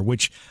closed here,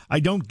 which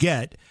I don't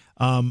get,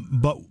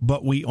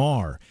 but we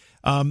are.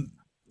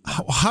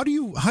 How do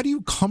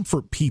you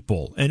comfort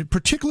people, and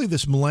particularly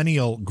this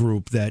millennial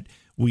group that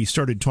we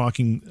started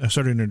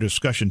a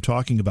discussion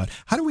talking about?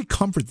 How do we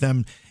comfort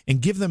them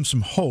and give them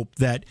some hope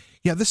that,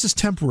 yeah, this is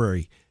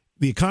temporary?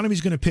 The economy is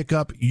going to pick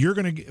up. You're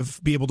going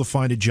to be able to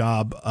find a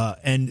job,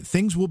 and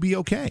things will be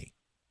okay.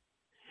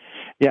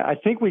 Yeah, I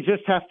think we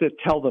just have to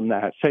tell them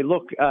that. Say,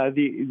 look,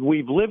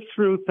 we've lived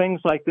through things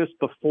like this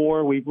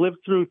before. We've lived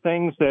through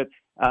things that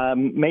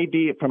may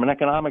be, from an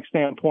economic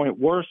standpoint,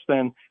 worse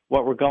than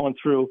what we're going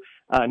through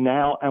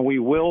now, and we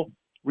will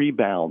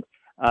rebound.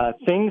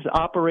 Things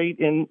operate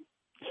in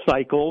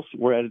cycles.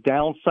 We're at a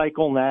down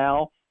cycle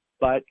now.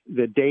 But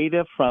the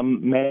data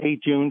from May,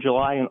 June,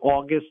 July, and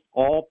August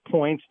all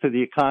points to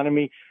the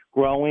economy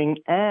growing.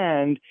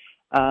 And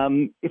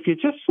if you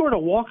just sort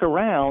of walk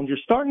around, you're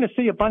starting to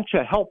see a bunch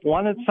of help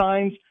wanted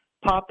signs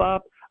pop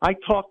up. I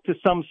talked to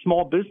some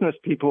small business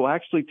people who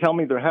actually tell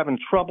me they're having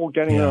trouble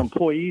getting their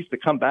employees to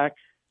come back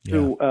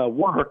to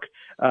work.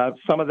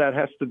 Some of that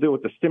has to do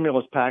with the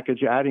stimulus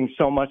package adding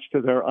so much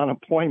to their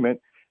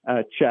unemployment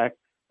check.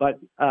 But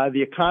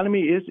the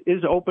economy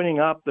is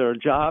opening up. There are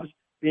jobs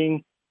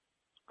being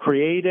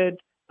created.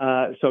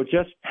 So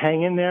just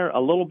hang in there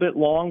a little bit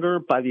longer.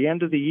 By the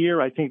end of the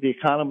year, I think the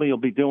economy will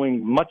be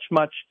doing much,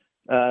 much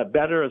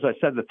better. As I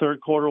said, the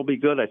third quarter will be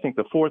good. I think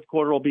the fourth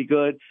quarter will be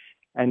good.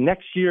 And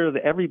next year,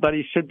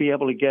 everybody should be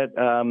able to get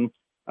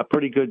a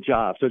pretty good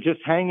job. So just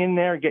hang in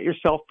there, get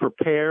yourself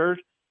prepared.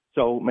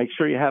 So make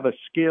sure you have a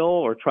skill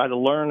or try to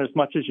learn as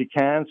much as you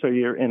can so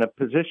you're in a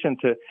position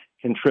to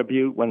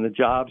contribute when the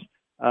jobs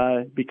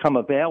become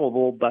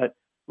available. But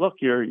look,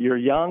 you're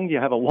young. You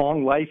have a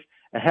long life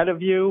ahead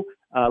of you.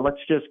 Let's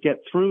just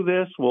get through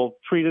this. We'll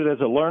treat it as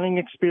a learning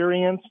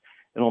experience.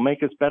 It'll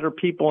make us better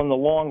people in the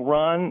long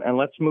run, and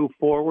let's move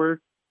forward.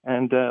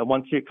 And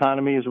once the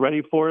economy is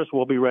ready for us,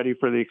 we'll be ready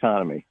for the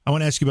economy. I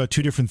want to ask you about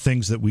two different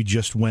things that we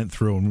just went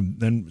through, and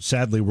then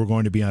sadly we're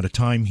going to be out of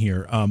time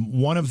here.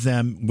 One of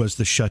them was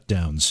the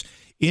shutdowns.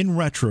 In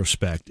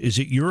retrospect, is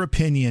it your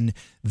opinion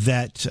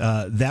that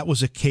that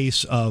was a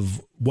case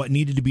of what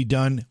needed to be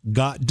done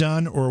got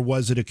done, or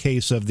was it a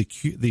case of the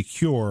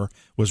cure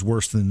was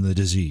worse than the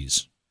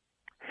disease?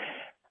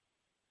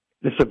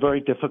 This is a very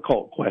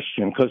difficult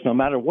question because no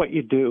matter what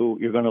you do,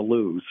 you're going to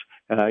lose.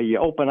 You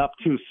open up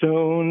too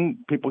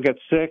soon, people get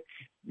sick,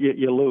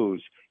 you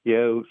lose.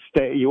 You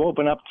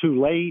open up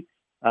too late,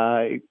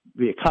 the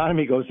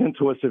economy goes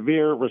into a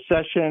severe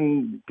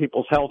recession,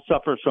 people's health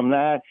suffers from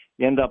that,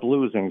 you end up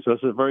losing. So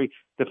it's a very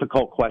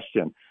difficult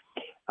question.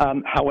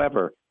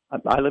 However,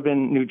 I live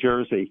in New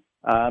Jersey.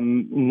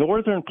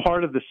 Northern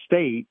part of the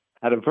state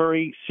had a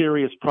very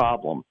serious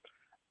problem.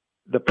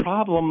 The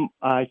problem,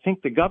 I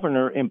think the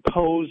governor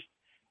imposed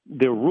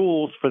the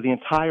rules for the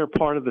entire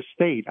part of the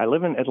state. I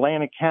live in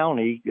Atlantic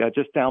County,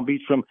 just down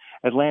beach from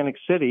Atlantic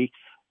City.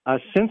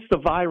 Since the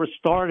virus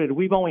started,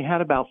 we've only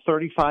had about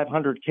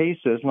 3,500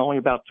 cases and only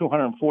about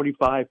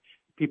 245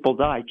 people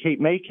died.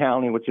 Cape May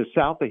County, which is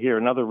south of here,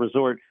 another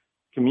resort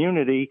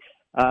community,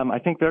 I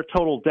think their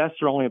total deaths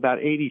are only about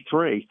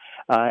 83.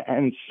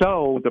 And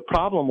so the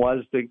problem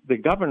was the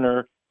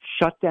governor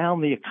shut down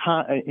the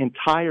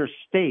entire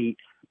state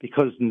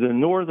because the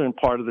northern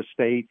part of the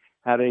state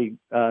had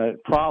a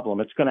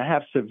problem. It's going to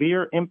have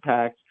severe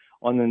impact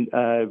on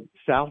the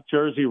South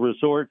Jersey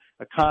resort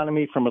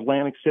economy from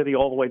Atlantic City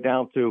all the way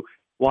down to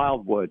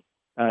Wildwood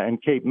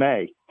and Cape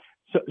May.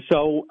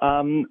 So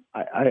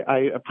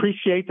I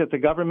appreciate that the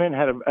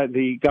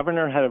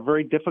governor had a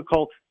very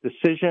difficult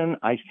decision.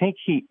 I think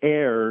he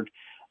erred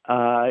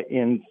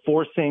in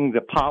forcing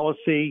the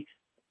policy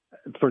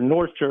for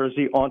North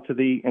Jersey onto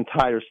the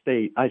entire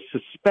state. I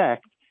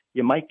suspect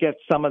you might get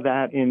some of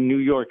that in New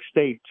York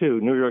State, too.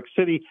 New York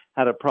City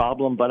had a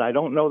problem, but I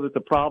don't know that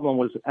the problem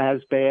was as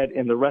bad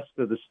in the rest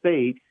of the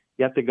state,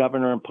 yet the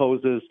governor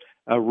imposes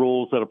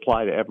rules that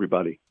apply to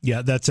everybody.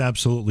 Yeah, that's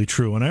absolutely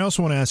true. And I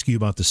also want to ask you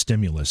about the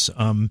stimulus.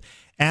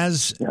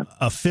 As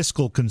a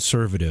fiscal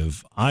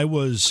conservative, I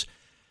was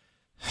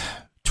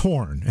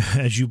torn,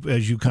 as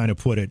you kind of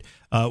put it,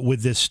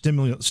 with this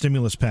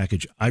stimulus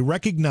package. I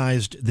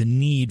recognized the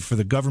need for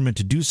the government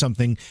to do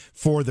something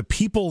for the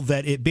people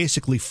that it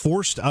basically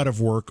forced out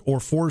of work or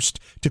forced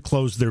to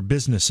close their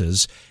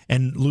businesses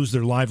and lose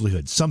their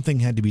livelihood. Something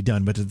had to be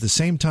done. But at the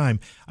same time,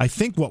 I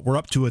think what we're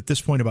up to at this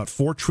point, about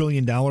 $4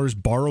 trillion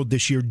borrowed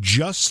this year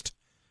just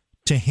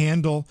to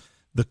handle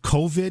the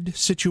COVID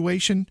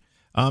situation.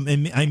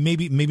 And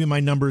maybe my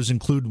numbers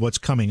include what's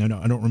coming.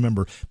 I don't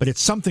remember, but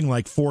it's something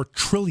like $4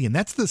 trillion.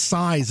 That's the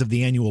size of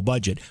the annual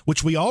budget,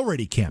 which we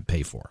already can't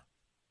pay for.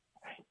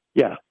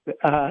 Yeah.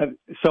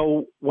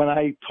 So when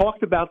I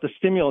talked about the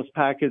stimulus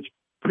package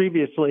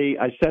previously,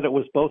 I said it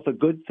was both a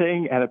good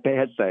thing and a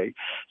bad thing.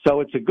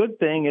 So it's a good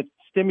thing. It's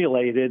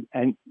stimulated,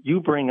 and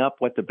you bring up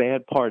what the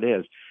bad part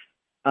is.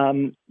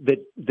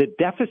 The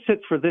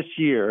deficit for this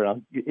year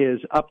is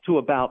up to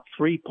about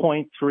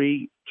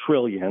 $3.3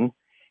 trillion.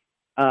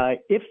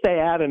 If they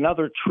add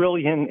another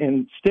trillion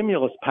in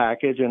stimulus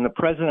package, and the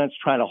president's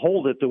trying to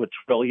hold it to $1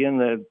 trillion,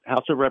 the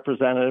House of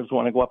Representatives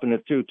want to go up in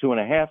the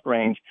 2.5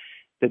 range,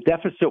 the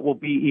deficit will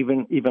be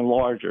even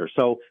larger.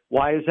 So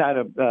why is that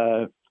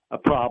a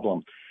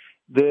problem?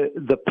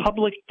 The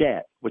public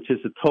debt, which is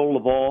the total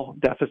of all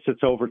deficits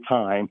over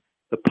time,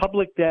 the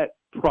public debt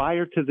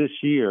prior to this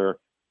year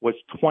was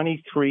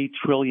 $23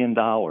 trillion.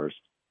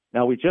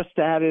 Now, we just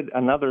added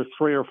another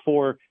 3 or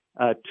 4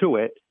 to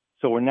it,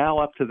 so we're now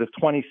up to the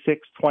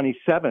 26,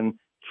 27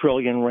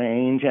 trillion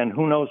range, and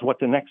who knows what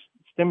the next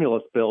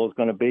stimulus bill is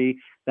going to be.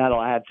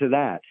 That'll add to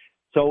that.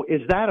 So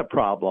is that a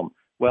problem?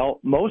 Well,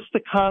 most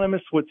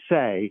economists would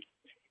say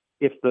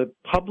if the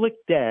public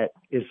debt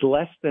is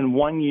less than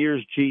 1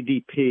 year's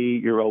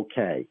GDP, you're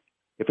okay.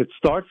 If it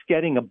starts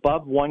getting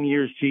above 1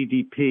 year's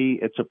GDP,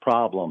 it's a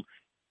problem.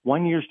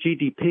 1 year's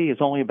GDP is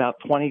only about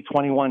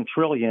 21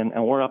 trillion,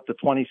 and we're up to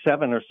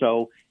 27 or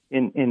so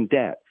in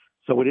debt.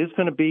 So it is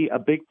going to be a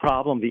big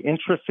problem. The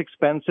interest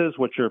expenses,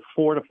 which are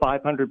 $400 to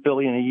 $500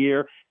 billion a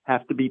year,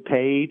 have to be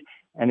paid,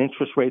 and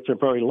interest rates are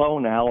very low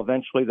now.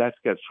 Eventually, that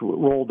gets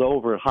rolled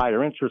over at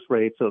higher interest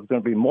rates, so there's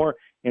going to be more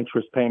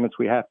interest payments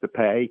we have to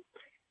pay.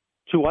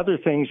 Two other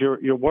things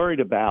you're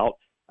worried about.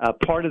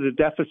 Part of the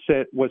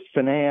deficit was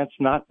financed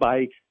not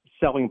by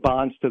selling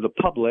bonds to the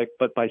public,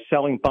 but by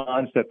selling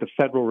bonds that the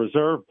Federal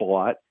Reserve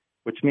bought,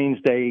 which means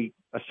they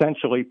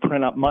essentially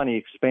print up money,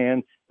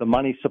 expand the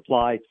money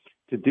supply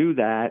to do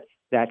that.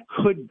 That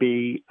could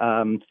be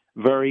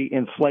very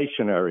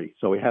inflationary.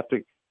 So we have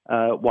to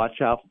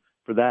watch out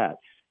for that.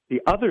 The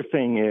other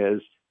thing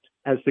is,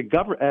 as the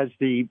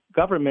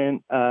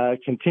government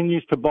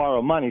continues to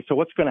borrow money, so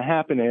what's going to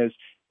happen is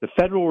the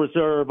Federal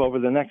Reserve over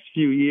the next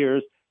few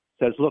years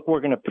says, look, we're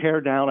going to pare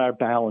down our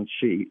balance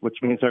sheet, which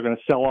means they're going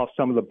to sell off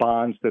some of the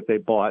bonds that they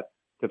bought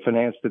to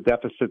finance the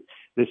deficit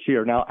this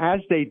year. Now,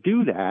 as they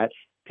do that,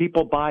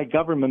 people buy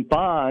government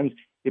bonds.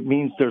 It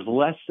means there's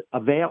less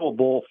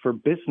available for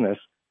business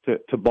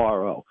to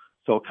borrow.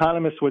 So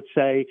economists would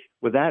say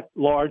with that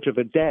large of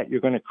a debt,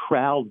 you're going to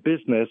crowd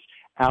business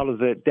out of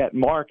the debt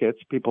markets.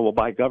 People will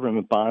buy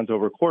government bonds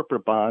over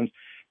corporate bonds.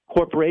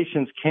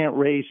 Corporations can't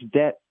raise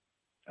debt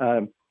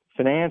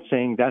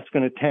financing. That's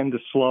going to tend to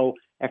slow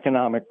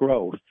economic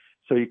growth.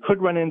 So you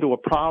could run into a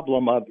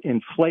problem of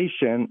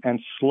inflation and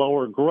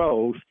slower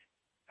growth.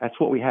 That's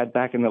what we had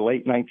back in the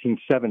late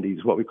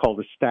 1970s, what we call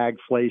the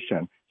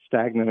stagflation,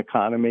 stagnant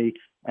economy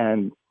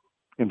and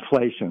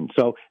inflation.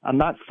 So I'm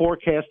not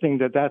forecasting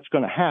that that's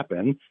going to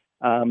happen.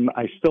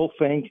 I still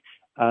think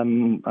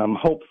I'm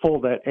hopeful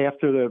that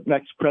after the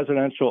next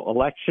presidential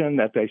election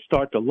that they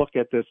start to look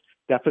at this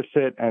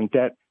deficit and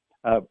debt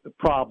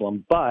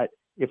problem. But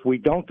if we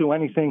don't do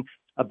anything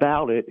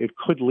about it, it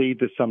could lead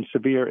to some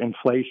severe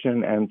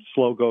inflation and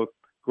slow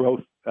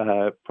growth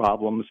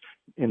problems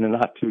in the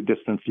not too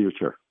distant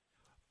future.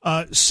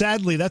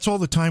 Sadly, that's all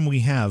the time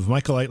we have.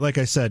 Michael, like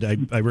I said,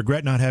 I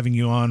regret not having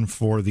you on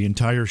for the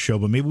entire show,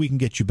 but maybe we can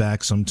get you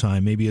back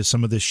sometime. Maybe as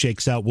some of this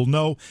shakes out, we'll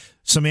know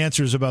some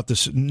answers about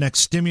this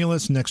next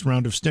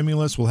round of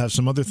stimulus. We'll have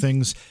some other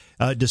things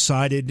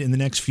decided in the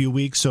next few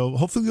weeks. So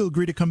hopefully you'll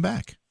agree to come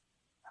back.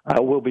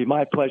 It will be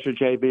my pleasure,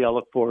 JB. I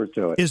look forward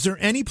to it. Is there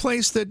any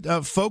place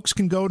that folks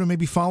can go to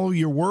maybe follow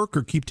your work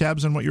or keep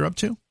tabs on what you're up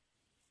to?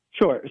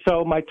 Sure.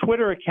 So my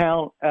Twitter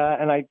account,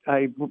 and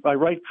I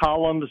write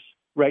columns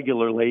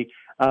regularly.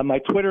 My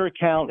Twitter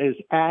account is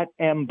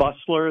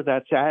 @mbusler.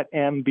 That's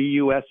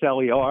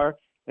 @mbusler.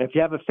 And if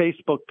you have a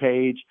Facebook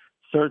page,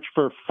 search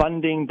for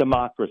Funding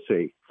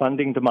Democracy.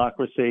 Funding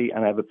Democracy,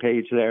 and I have a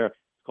page there. It's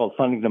called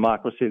Funding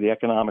Democracy: The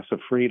Economics of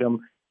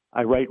Freedom.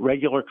 I write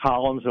regular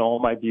columns, and all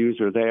my views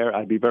are there.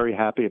 I'd be very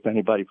happy if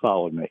anybody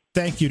followed me.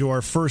 Thank you to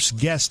our first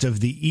guest of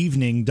the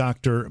evening,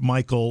 Dr.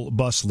 Michael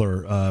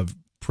Busler,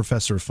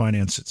 professor of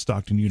finance at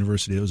Stockton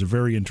University. It was a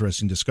very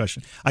interesting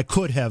discussion. I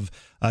could have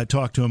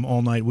talked to him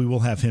all night. We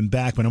will have him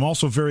back, but I'm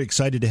also very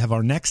excited to have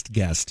our next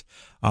guest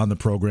on the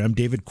program.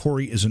 David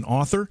Corey is an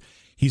author.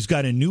 He's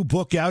got a new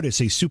book out. It's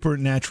a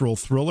supernatural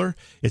thriller.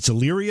 It's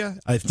Illyria.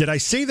 Did I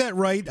say that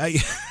right?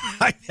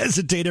 I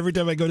hesitate every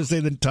time I go to say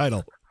the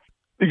title.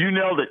 You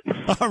nailed it.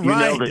 All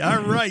right.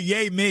 All right.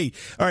 Yay, me.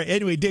 All right.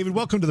 Anyway, David,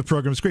 welcome to the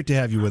program. It's great to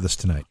have you with us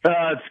tonight.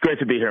 It's great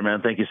to be here,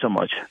 man. Thank you so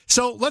much.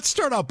 So let's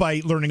start out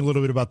by learning a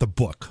little bit about the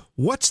book.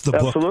 What's the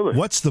Absolutely. book?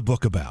 What's the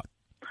book about?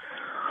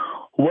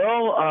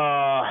 Well,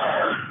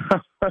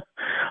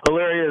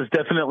 Illyria is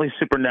definitely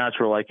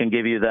supernatural. I can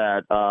give you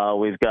that.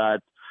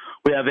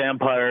 We have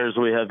vampires,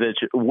 we have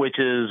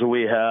witches,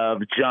 we have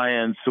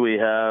giants, we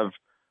have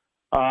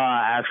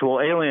actual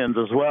aliens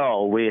as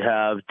well. We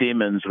have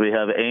demons, we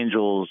have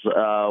angels,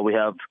 we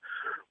have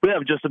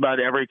just about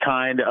every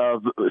kind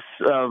of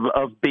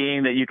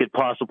being that you could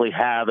possibly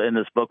have in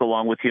this book,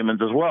 along with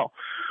humans as well.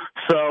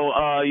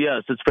 So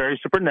yes, it's very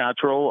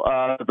supernatural.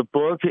 The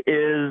book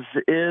is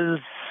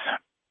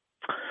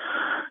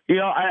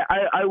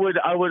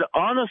I would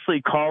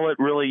honestly call it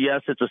really,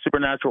 yes, it's a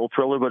supernatural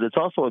thriller, but it's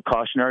also a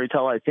cautionary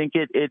tale. I think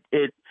it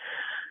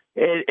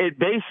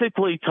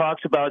basically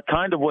talks about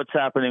kind of what's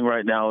happening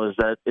right now is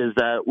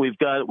that we've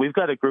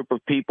got a group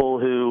of people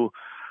who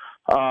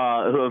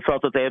have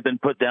felt that they have been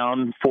put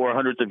down for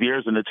hundreds of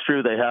years, and it's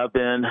true, they have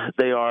been.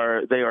 They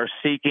are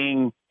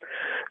seeking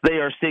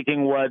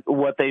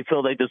what they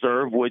feel they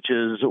deserve, which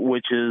is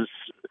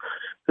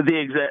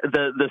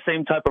the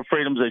same type of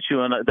freedoms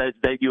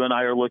that you and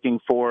I are looking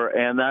for,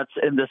 and that's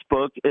in this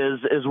book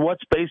is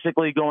what's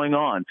basically going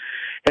on,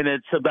 and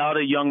it's about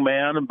a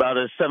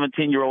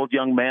 17-year-old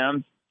young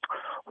man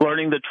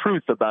learning the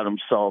truth about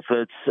himself.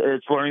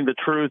 It's learning the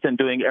truth and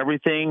doing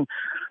everything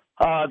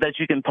that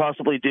you can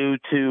possibly do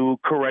to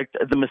correct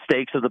the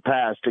mistakes of the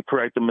past, to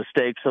correct the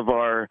mistakes of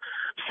our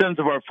sins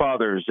of our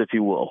fathers, if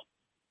you will.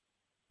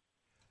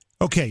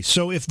 Okay,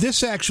 so if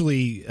this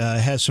actually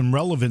has some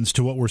relevance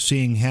to what we're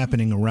seeing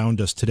happening around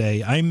us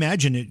today, I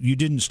imagine you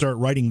didn't start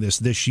writing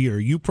this year.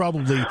 You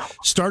probably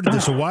started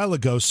this a while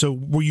ago. So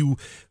were you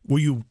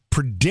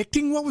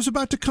predicting what was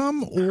about to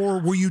come, or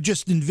were you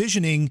just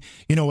envisioning,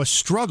 a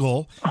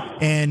struggle,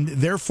 and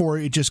therefore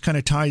it just kind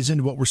of ties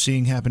into what we're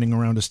seeing happening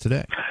around us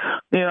today?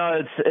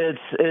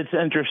 It's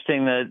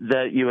interesting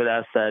that you would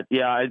ask that.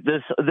 Yeah,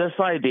 this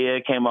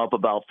idea came up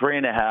about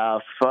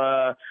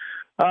 3.5.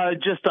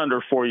 Just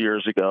under 4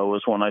 years ago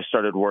was when I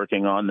started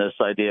working on this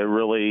idea,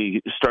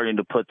 really starting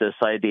to put this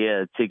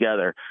idea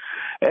together.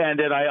 And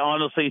did I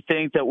honestly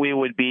think that we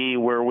would be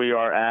where we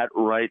are at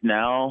right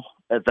now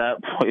at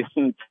that point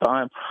in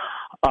time?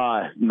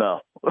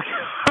 No.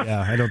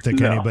 Yeah, I don't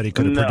think anybody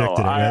could have predicted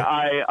it.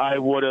 Right?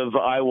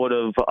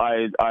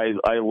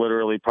 I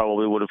literally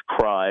probably would have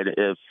cried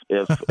if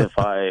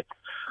I.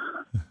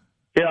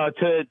 Yeah,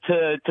 to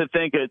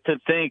think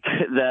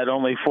that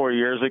only 4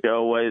 years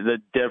ago,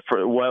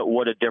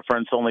 what a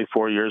difference only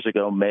 4 years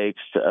ago makes.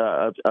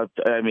 I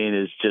mean,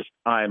 it's just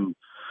I'm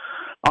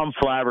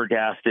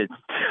flabbergasted.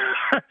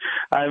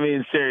 I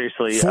mean,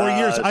 seriously. 4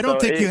 years. I don't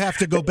think you have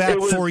to go back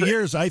 4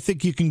 years. I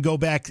think you can go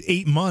back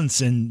 8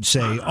 months and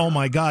say, "Oh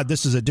my God,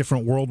 this is a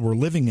different world we're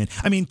living in."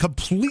 I mean,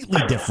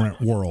 completely different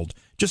world.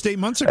 Just 8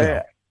 months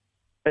ago.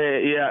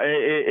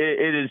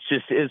 It is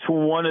just, it's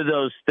one of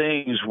those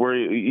things where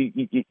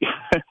you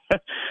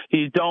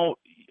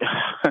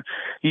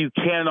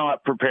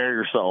cannot prepare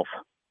yourself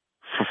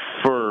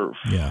for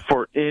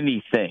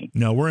anything.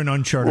 No, we're in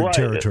uncharted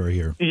territory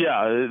here.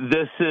 Yeah,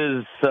 this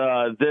is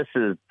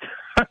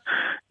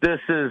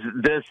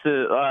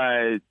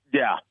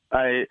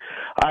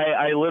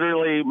I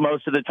literally,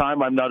 most of the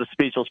time, I'm not a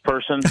speechless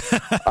person,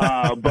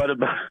 but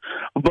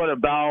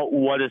about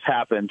what has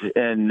happened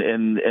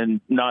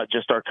in not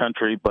just our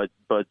country, but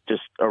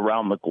just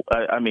around the.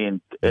 I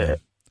mean. Yep.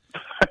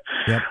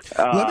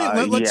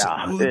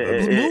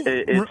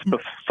 It's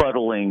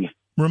befuddling.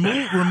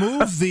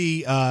 Remove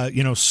the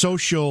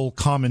social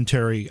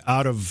commentary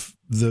out of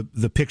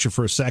the picture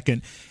for a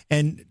second,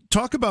 and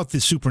talk about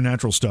the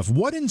supernatural stuff.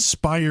 What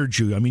inspired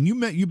you? I mean,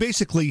 you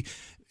basically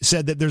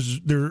said that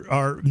there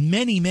are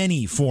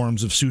many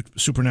forms of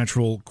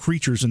supernatural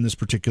creatures in this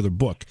particular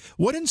book.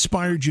 What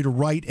inspired you to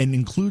write and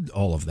include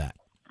all of that?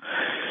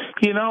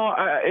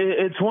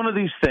 It's one of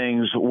these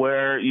things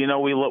where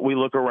we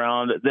look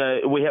around.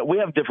 We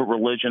have different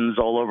religions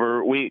all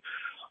over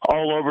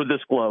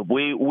this globe.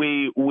 We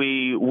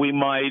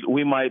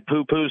might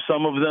poo-poo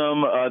some of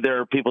them. There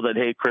are people that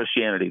hate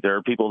Christianity. There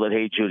are people that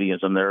hate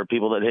Judaism. There are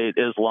people that hate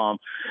Islam.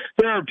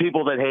 There are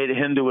people that hate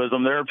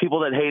Hinduism. There are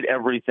people that hate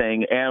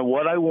everything. And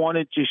what I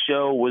wanted to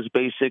show was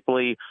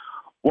basically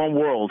one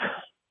world,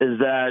 is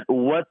that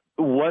what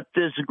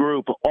this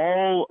group,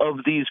 all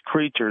of these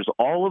creatures,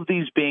 all of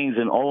these beings,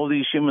 and all of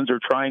these humans are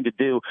trying to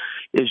do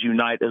is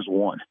unite as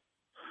one.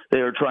 They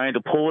are trying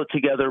to pull it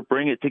together,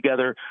 bring it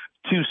together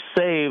to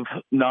save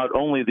not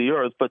only the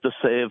earth, but to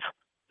save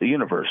the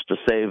universe, to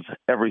save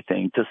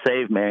everything, to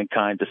save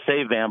mankind, to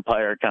save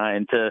vampire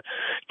kind, to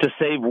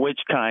save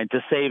witch kind,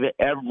 to save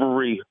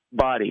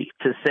everybody,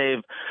 to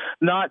save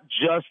not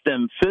just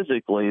them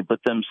physically, but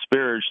them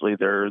spiritually,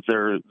 their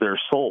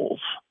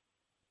souls.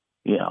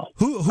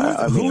 Who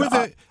are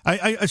the?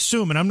 I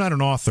assume, and I'm not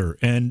an author,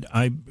 and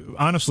I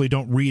honestly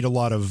don't read a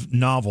lot of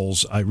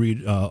novels. I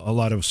read a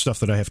lot of stuff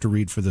that I have to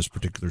read for this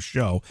particular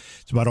show.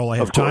 It's about all I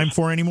have time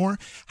for anymore.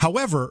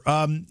 However,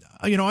 I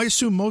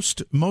assume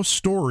most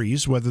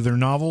stories, whether they're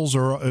novels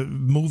or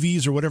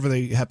movies or whatever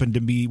they happen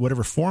to be,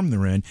 whatever form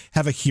they're in,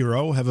 have a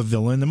hero, have a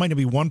villain. There might not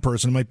be one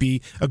person; it might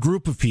be a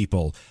group of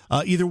people.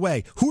 Either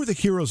way, who are the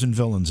heroes and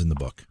villains in the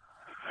book?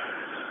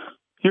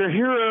 Your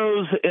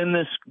heroes in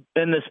this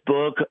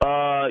book,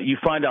 you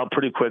find out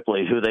pretty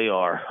quickly who they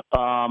are.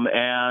 I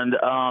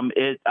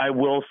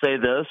will say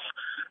this,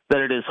 that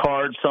it is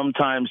hard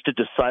sometimes to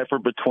decipher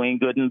between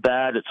good and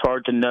bad. It's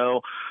hard to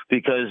know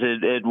because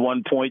at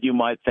one point you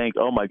might think,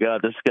 oh, my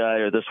God, this guy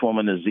or this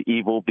woman is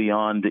evil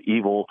beyond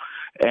evil,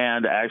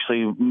 and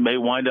actually may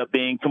wind up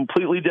being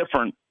completely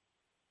different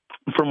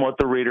from what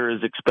the reader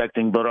is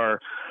expecting. But our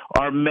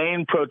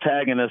main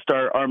protagonist,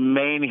 our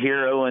main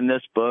hero in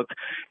this book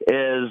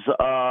is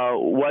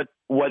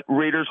what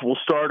readers will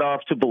start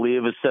off to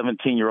believe is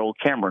 17-year-old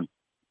Cameron.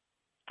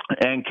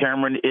 And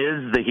Cameron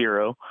is the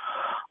hero.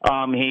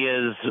 Let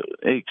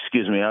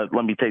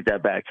me take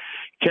that back.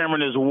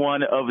 Cameron is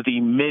one of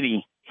the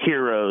many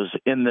heroes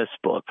in this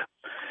book.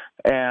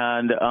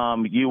 And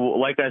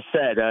like I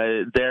said,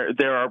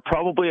 there are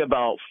probably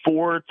about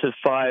 4 to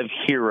 5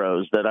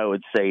 heroes that I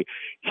would say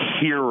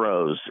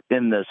heroes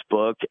in this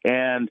book,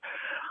 and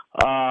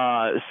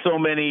so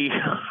many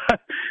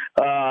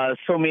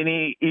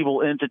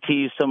evil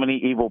entities, so many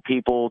evil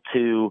people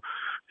to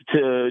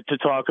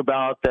talk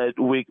about that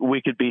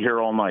we could be here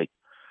all night.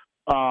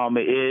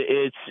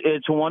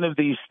 It's one of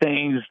these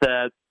things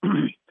that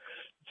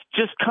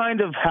just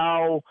kind of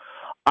how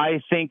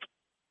I think,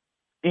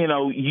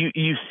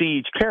 you see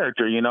each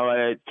character,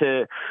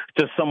 to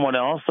someone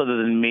else other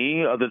than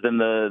me, other than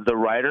the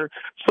writer.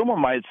 Someone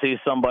might see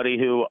somebody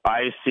who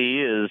I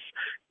see is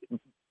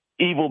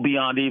evil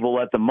beyond evil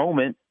at the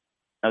moment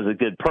as a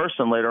good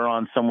person later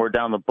on somewhere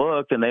down the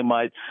book, and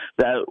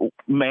that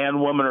man,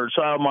 woman, or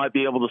child might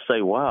be able to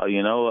say, wow,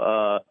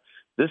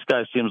 this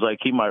guy seems like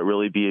he might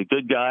really be a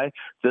good guy.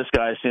 This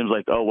guy seems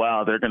like, oh,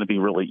 wow, they're going to be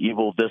really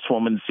evil. This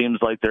woman seems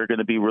like they're going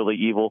to be really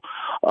evil.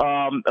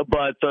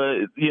 But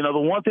the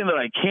one thing that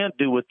I can't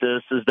do with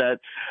this is that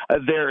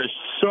there is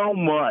so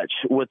much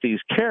with these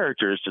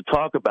characters to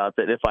talk about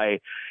that if I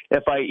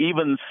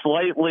even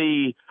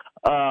slightly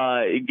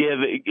give,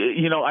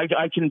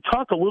 I can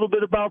talk a little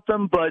bit about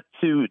them, but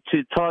to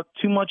talk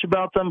too much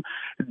about them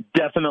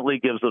definitely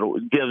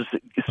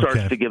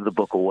starts to give the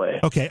book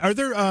away. Okay. Are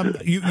there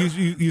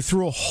you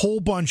threw a whole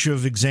bunch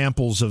of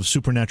examples of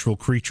supernatural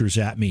creatures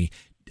at me,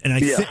 and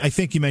I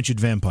think you mentioned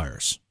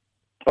vampires.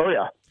 Oh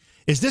yeah.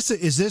 Is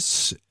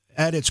this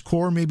at its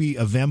core maybe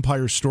a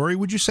vampire story?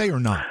 Would you say, or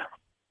not?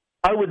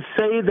 I would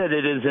say that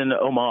it is an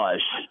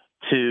homage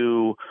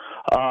to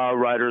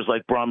writers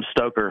like Bram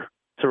Stoker,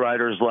 to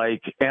writers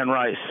like Anne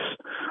Rice,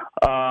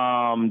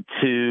 to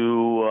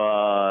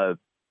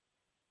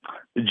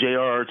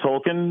J.R.R.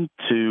 Tolkien,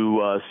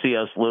 to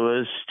C.S.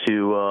 Lewis,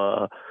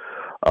 to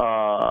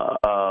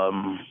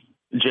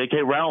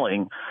J.K.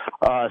 Rowling,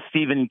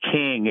 Stephen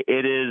King.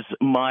 It is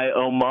my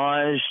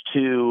homage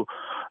to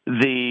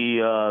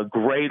the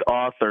great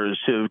authors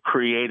who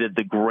created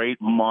the great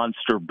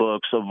monster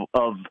books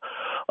of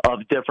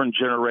different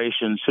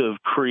generations, who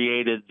have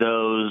created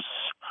those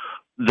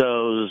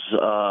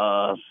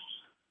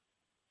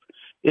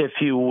if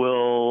you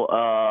will,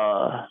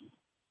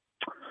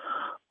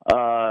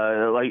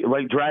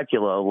 like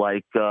Dracula,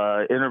 like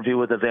Interview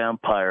with a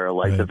Vampire,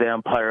 like The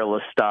Vampire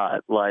Lestat,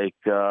 like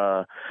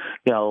The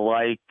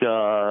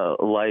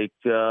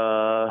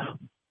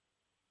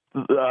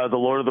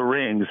Lord of the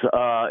Rings,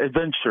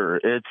 adventure.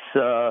 It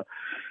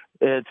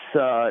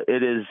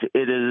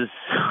is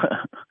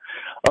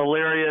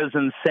Illyria's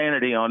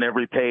insanity on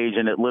every page,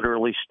 and it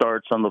literally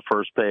starts on the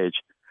first page.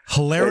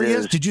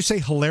 Hilarious? Did you say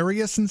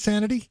hilarious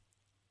insanity?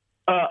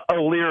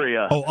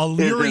 Illyria. Oh,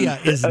 Illyria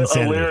is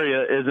insanity.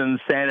 Illyria is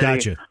insanity.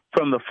 Gotcha.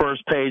 From the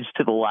first page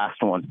to the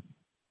last one.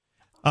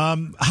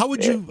 How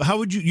would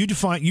you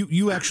define,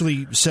 you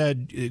actually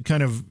said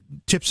kind of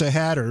tips a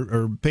hat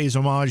or pays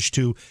homage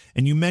to,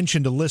 and you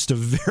mentioned a list of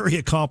very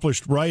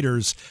accomplished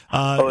writers.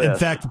 Yes. In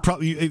fact,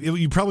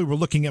 you probably were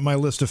looking at my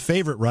list of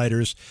favorite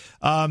writers.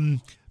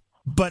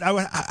 But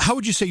how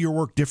would you say your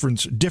work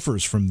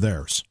differs from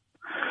theirs?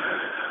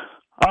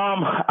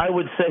 I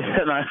would say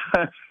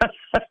that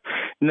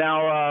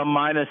now,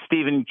 minus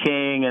Stephen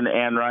King and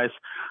Anne Rice,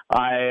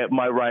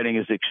 my writing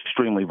is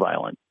extremely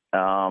violent.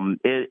 I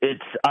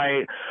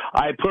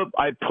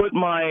put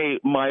my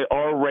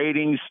R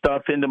rating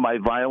stuff into my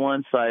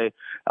violence. My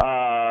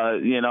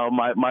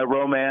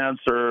romance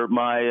or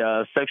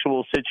my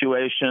sexual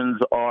situations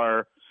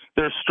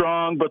they're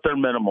strong, but they're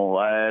minimal.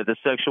 The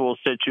sexual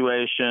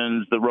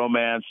situations, the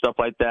romance, stuff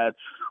like that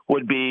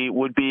would be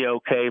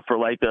okay for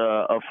like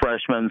a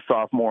freshman,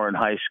 sophomore in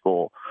high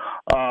school,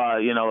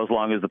 as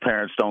long as the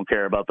parents don't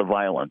care about the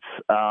violence.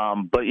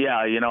 But yeah,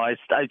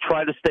 I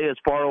try to stay as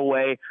far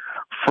away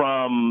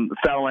from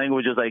foul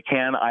language as I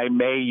can. I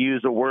may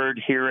use a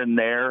word here and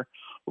there,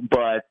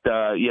 but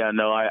I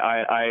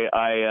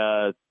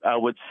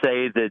would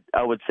say that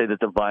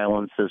the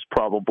violence is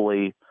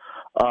probably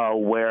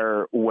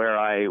where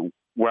I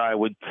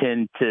would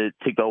tend to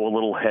go a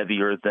little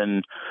heavier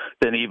than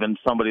even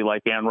somebody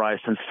like Anne Rice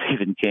and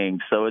Stephen King.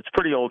 So it's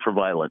pretty ultra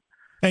violent.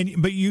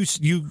 But you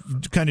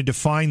kind of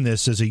define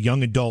this as a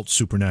young adult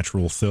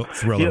supernatural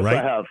thriller, yes, right?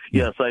 Yes, I have.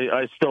 Yeah. Yes,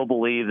 I still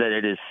believe that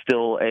it is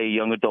still a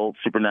young adult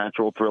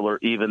supernatural thriller,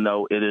 even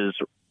though it is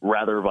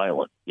rather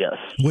violent. Yes.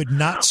 Would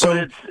not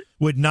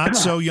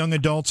so young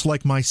adults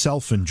like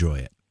myself enjoy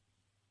it?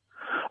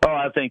 Oh,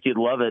 think you'd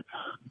love it.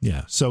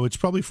 Yeah, so it's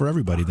probably for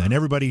everybody then.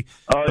 Everybody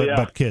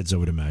but kids, I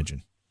would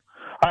imagine.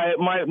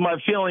 My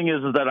feeling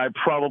is that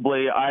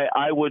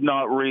I would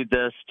not read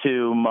this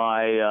to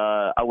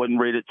I wouldn't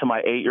read it to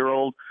my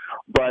 8-year-old,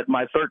 but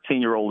my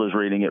 13-year-old is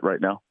reading it right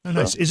now. Oh,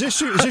 nice. So. Is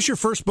this your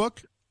first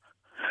book?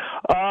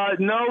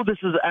 No, this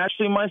is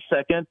actually my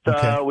second.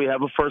 Okay. We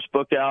have a first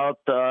book out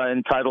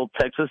entitled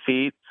Texas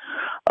Heat.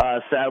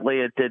 Sadly,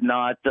 it did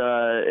not.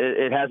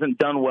 It hasn't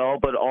done well,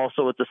 but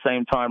also at the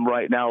same time,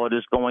 right now, it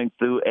is going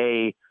through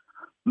a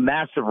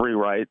massive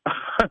rewrite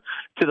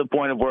to the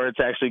point of where it's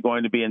actually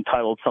going to be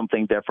entitled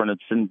something different.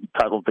 It's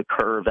entitled The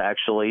Curve,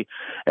 actually,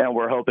 and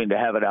we're hoping to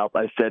have it out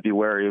by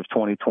February of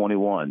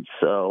 2021.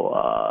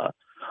 So,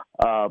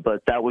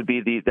 but that would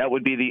be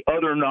the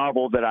other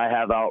novel that I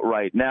have out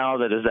right now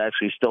that is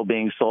actually still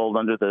being sold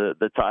under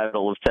the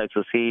title of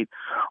Texas Heat,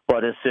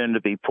 but is soon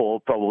to be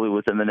pulled probably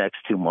within the next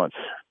 2 months.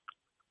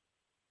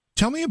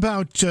 Tell me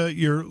about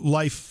your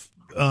life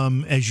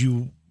as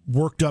you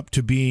worked up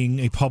to being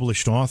a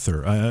published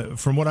author.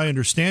 From what I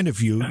understand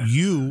of you,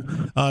 you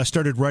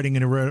started writing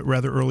in a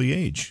rather early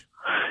age.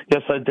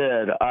 Yes, I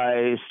did.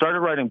 I started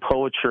writing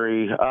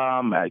poetry.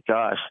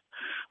 Gosh,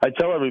 I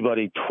tell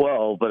everybody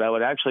 12, but I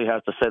would actually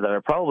have to say that I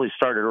probably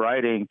started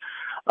writing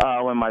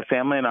when my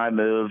family and I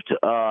moved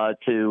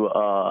to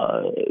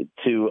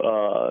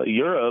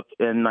Europe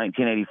in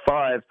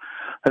 1985.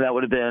 And that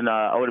would have been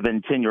I would have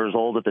been 10 years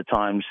old at the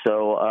time.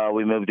 So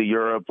we moved to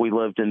Europe. We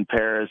lived in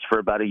Paris for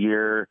about a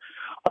year.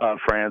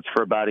 France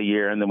for about a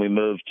year, and then we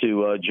moved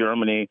to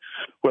Germany,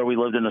 where we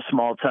lived in a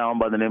small town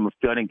by the name of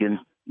Göttingen,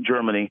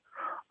 Germany,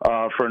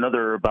 for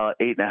another about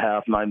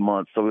 8.5, 9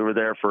 months. So we were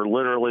there for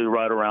literally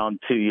right around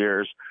 2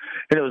 years,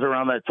 and it was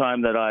around that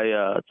time that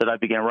I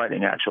began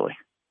writing. Actually,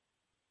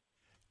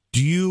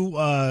 do you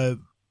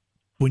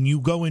when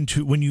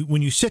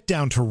you sit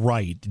down to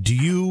write, do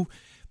you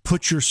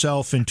put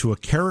yourself into a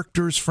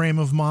character's frame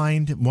of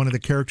mind, one of the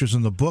characters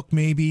in the book,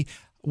 maybe?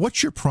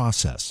 What's your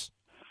process?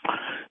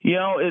 You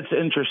know, it's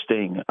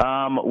interesting.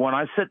 When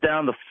I sit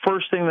down, the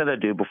first thing that I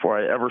do before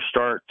I ever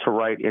start to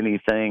write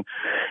anything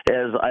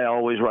is I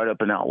always write up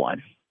an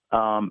outline.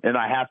 And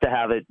I have to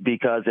have it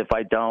because if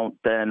I don't,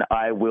 then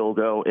I will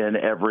go in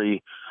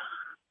every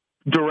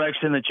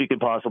direction that you could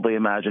possibly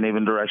imagine,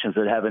 even directions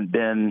that haven't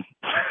been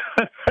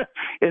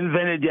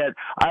invented yet.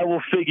 I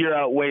will figure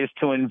out ways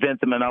to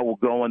invent them, and I will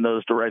go in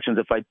those directions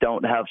if I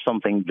don't have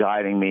something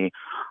guiding me.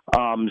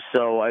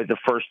 The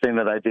first thing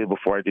that I do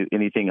before I do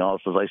anything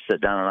else is I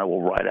sit down and I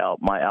will write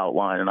out my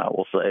outline, and I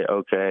will say,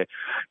 okay,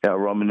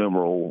 Roman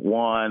numeral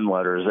 1,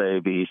 letters A,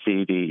 B,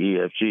 C, D, E,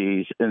 F,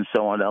 G, and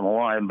so on down the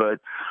line.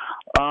 But,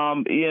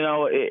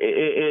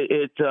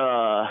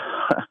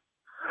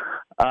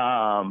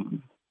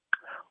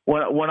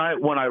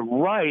 When I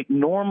write,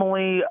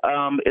 normally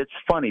it's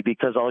funny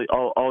because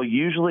I'll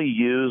usually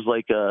use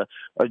like a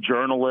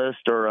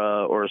journalist or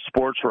a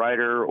sports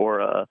writer or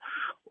a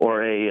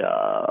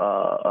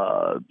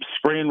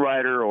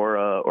screenwriter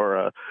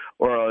or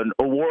an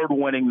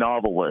award-winning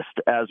novelist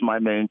as my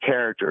main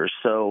characters.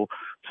 So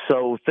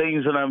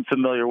things that I'm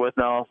familiar with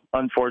now.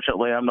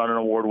 Unfortunately, I'm not an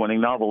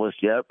award-winning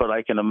novelist yet, but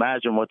I can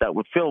imagine what that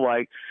would feel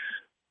like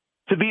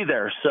to be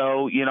there.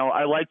 So,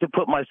 I like to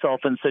put myself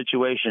in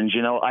situations,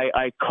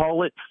 I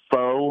call it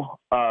faux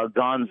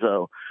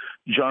gonzo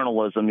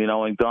journalism,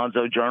 and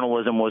gonzo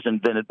journalism was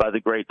invented by the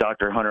great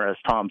Dr. Hunter S.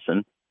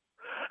 Thompson.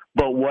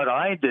 But what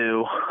I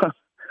do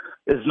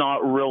is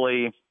not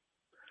really,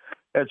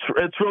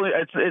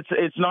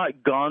 it's not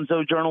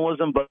gonzo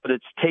journalism, but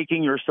it's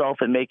taking yourself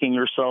and making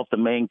yourself the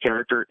main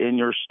character in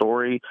your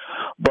story.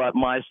 But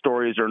my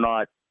stories are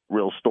not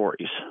real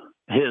stories.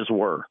 His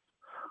were.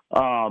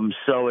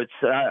 So it's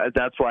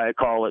that's why I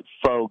call it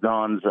faux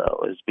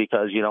gonzo, is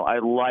because I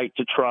like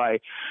to try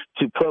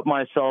to put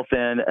myself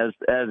in as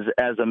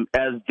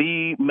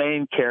the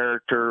main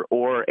character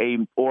or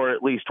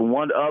at least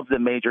one of the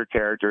major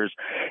characters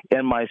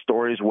in my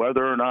stories,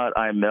 whether or not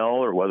I'm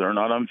male or whether or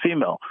not I'm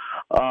female.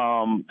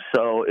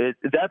 So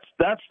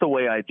that's the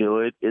way I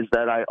do it, is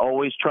that I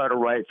always try to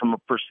write from a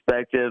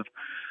perspective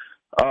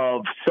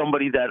of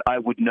somebody that I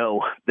would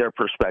know their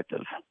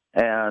perspective.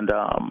 And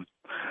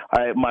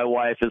my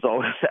wife is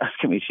always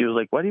asking me, she was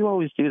like, why do you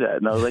always do that?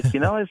 And I was like,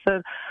 I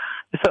said,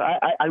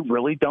 I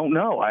really don't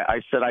know.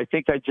 I said, I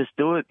think I just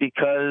do it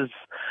because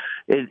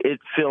it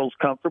feels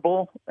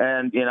comfortable.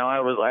 And,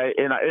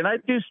 I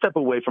do step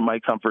away from my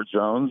comfort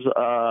zones,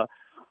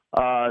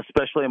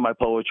 especially in my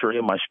poetry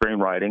and my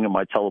screenwriting and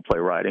my teleplay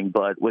writing.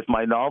 But with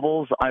my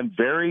novels, I'm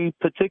very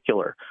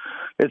particular.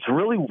 It's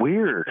really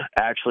weird,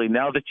 actually.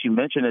 Now that you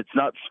mention it, it's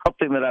not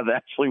something that I've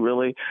actually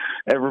really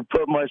ever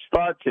put much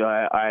thought to.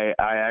 I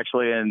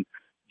actually, and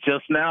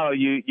just now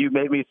you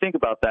made me think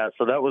about that.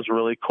 So that was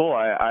really cool.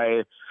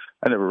 I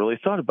never really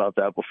thought about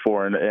that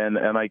before.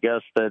 And I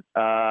guess that,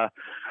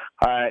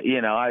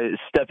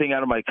 stepping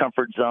out of my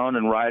comfort zone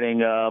and writing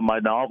my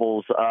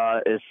novels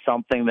is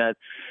something that,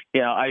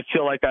 I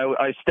feel like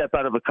I step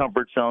out of a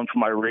comfort zone for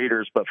my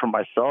readers, but for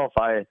myself,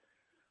 I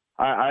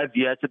I've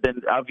yet to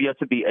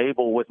be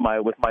able with my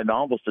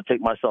novels to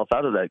take myself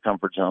out of that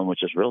comfort zone,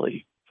 which is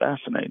really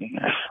fascinating.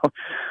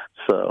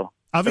 So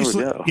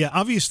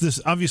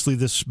obviously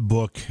this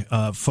book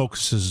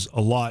focuses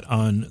a lot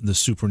on the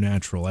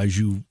supernatural, as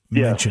you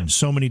mentioned.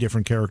 So many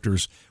different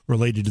characters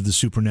related to the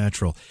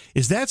supernatural.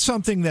 Is that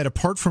something that,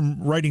 apart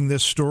from writing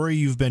this story,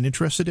 you've been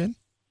interested in?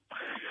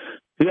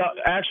 Yeah,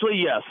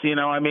 actually, yes.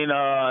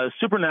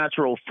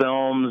 Supernatural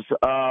films,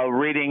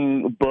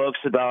 reading books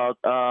about,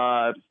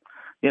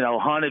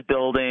 haunted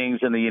buildings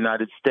in the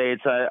United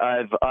States.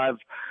 I've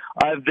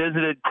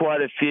visited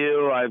quite a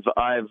few. I've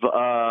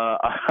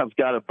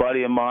got a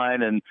buddy of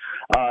mine in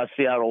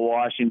Seattle,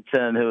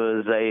 Washington,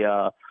 who is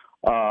a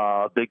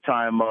big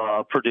time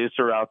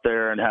producer out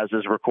there and has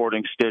his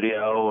recording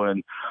studio,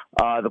 and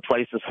the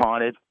place is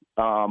haunted.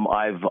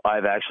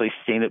 I've actually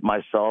seen it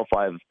myself.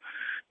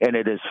 And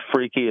it is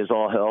freaky as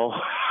all hell.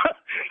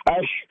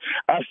 I'm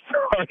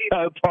sorry,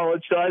 I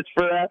apologize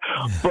for that,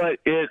 but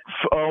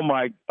oh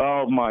my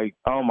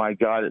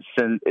God,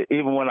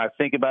 even when I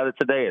think about it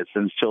today, it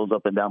sends chills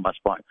up and down my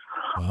spine.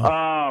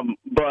 Wow.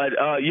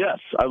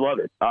 Yes, I love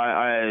it.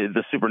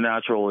 The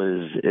supernatural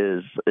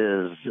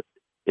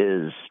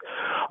is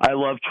I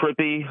love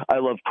trippy, I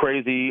love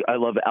crazy, I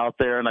love out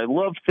there, and I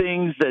love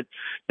things that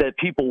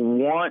people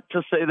want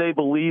to say they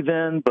believe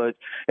in, but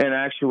in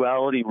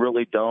actuality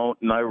really don't.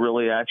 And I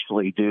really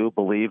actually do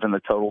believe in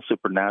the total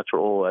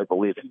supernatural. I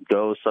believe in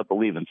ghosts, I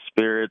believe in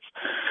spirits,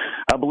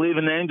 I believe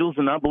in angels,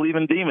 and I believe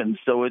in demons.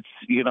 So it's,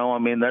 they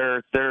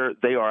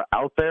are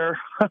out there.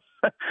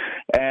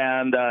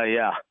 And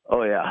there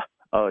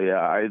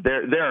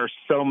are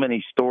so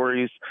many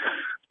stories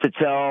to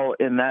tell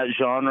in that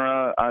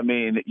genre. Have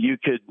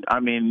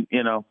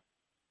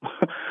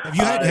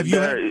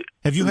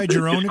you had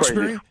your own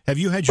experience? Have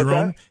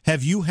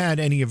you had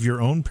any of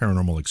your own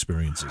paranormal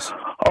experiences?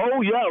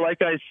 Oh yeah,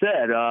 like I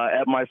said,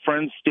 at my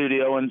friend's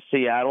studio in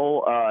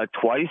Seattle,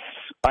 twice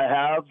I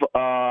have.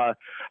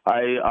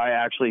 I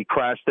actually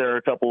crashed there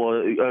a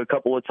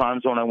couple of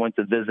times when I went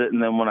to visit,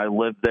 and then when I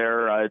lived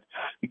there, I'd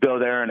go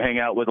there and hang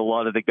out with a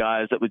lot of the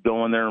guys that would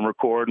go in there and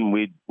record, and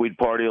we'd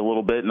party a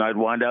little bit, and I'd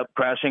wind up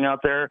crashing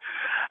out there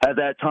at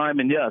that time.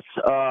 And yes,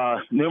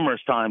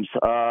 numerous times.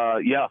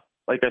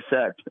 Like I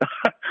said,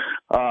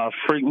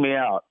 freaked me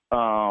out.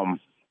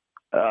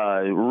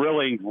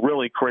 Really,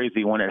 really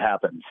crazy when it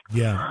happens.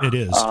 Yeah, it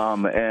is.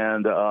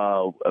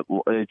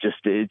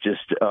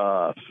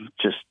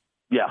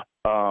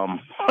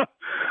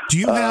 Do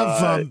you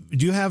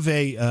have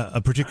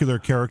a particular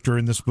character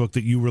in this book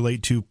that you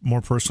relate to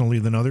more personally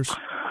than others?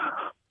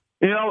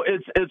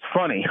 It's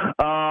funny.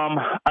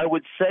 I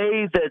would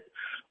say that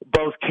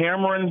both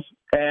Cameron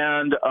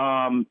and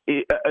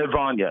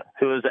Ivania,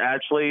 who is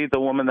actually the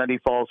woman that he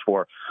falls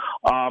for,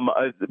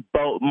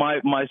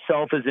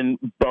 myself is in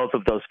both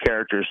of those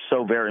characters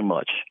so very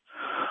much.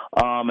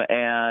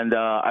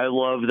 I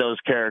love those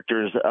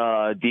characters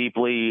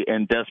deeply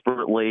and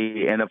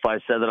desperately. And if I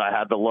said that I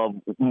had to love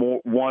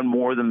one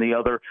more than the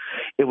other,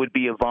 it would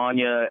be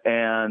Ivania.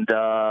 And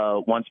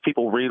once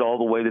people read all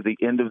the way to the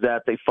end of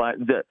that, they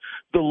find the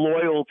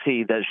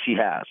loyalty that she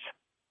has.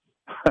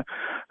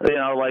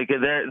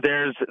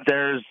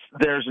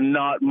 There's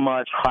not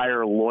much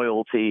higher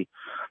loyalty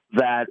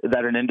that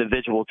an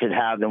individual could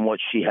have than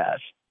what she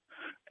has.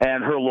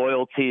 And her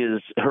loyalty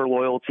is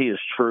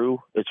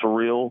true. It's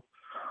real.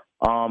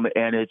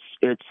 And it's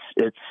to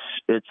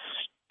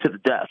the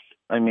death.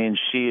 I mean,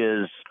 she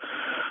is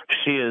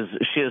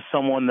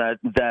someone that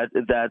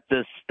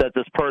this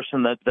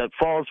person that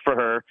falls for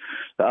her,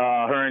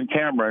 her and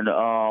Cameron,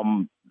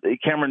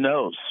 Cameron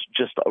knows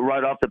just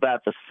right off the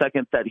bat, the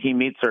second that he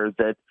meets her,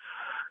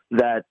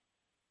 that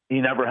he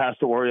never has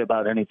to worry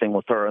about anything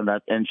with her, and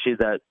she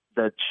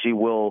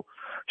will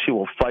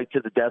fight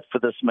to the death for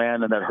this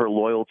man, and that her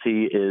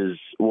loyalty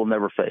will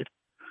never fade.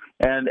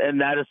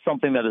 And that is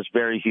something that is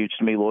very huge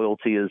to me.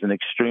 Loyalty is an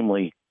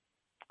extremely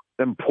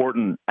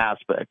important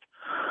aspect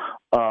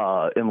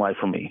in life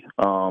for me.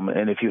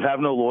 And if you have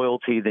no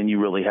loyalty, then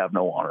you really have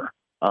no honor.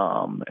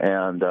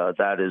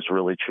 That is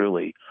really,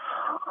 truly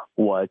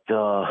what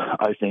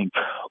I think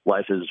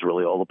life is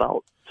really all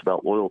about. It's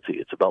about loyalty.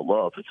 It's about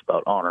love. It's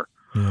about honor.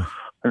 Yeah.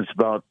 And it's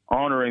about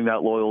honoring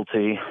that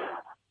loyalty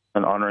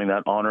and honoring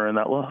that honor and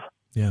that love.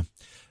 Yeah.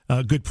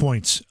 Good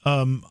points.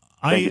 I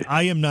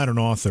am not an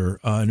author.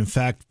 And in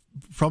fact,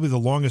 probably the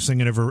longest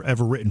thing I've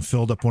ever written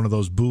filled up one of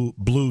those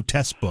blue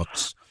test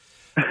books.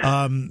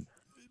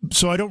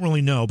 So I don't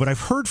really know, but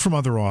I've heard from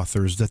other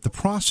authors that the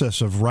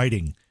process of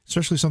writing,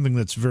 especially something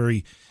that's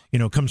very,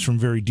 comes from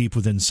very deep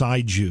within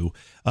inside you,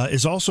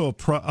 is also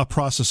a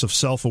process of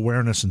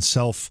self-awareness and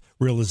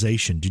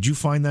self-realization. Did you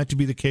find that to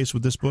be the case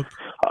with this book?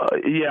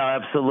 Yeah,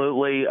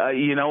 absolutely.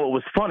 It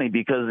was funny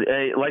because,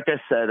 like I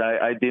said,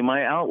 I do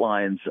my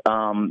outlines.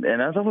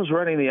 And as I was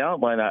writing the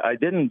outline, I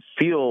didn't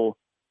feel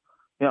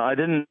I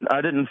didn't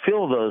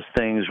feel those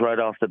things right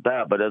off the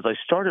bat, but as I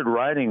started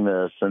writing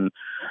this and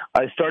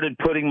I started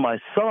putting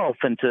myself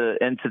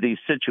into these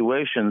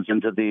situations,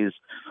 into these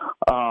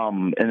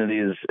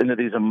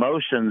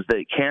emotions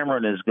that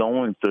Cameron is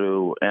going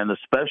through, and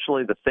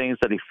especially the things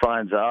that he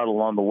finds out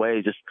along the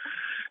way, just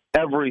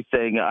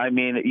everything. I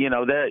mean,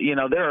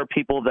 there are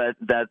people that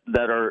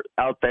are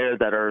out there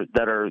that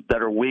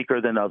are weaker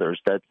than others,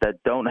 that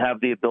don't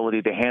have the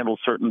ability to handle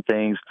certain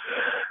things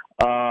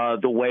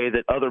the way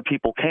that other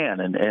people can,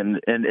 and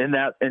in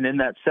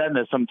that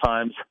sadness,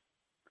 sometimes,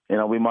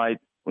 we might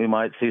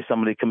see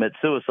somebody commit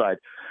suicide.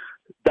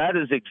 That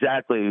is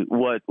exactly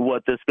what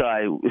this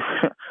guy,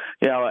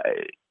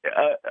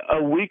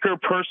 a weaker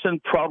person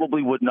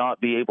probably would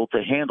not be able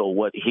to handle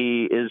what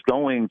he is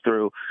going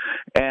through,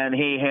 and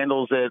he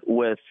handles it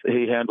with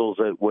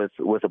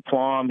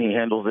aplomb. He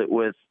handles it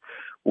with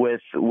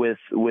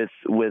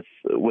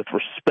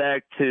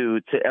respect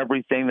to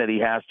everything that he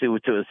has to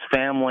his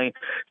family,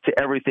 to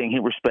everything. He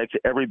respects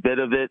every bit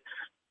of it,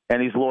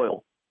 and he's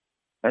loyal.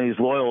 And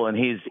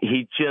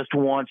he just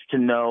wants to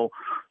know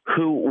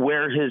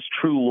where his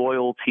true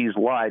loyalties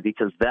lie,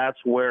 because that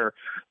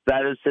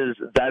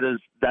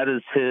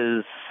is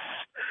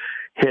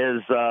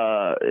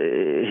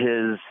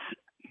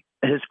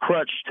his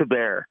crutch to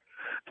bear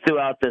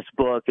throughout this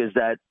book, is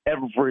that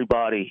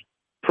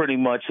pretty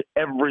much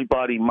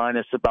everybody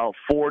minus about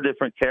 4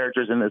 different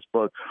characters in this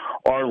book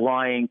are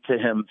lying to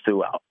him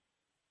throughout.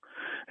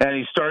 And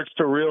he starts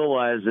to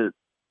realize it,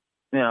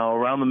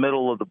 around the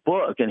middle of the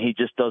book, and he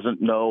just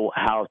doesn't know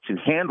how to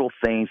handle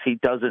things. He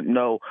doesn't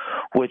know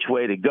which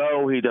way to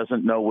go. He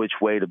doesn't know which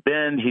way to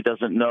bend. He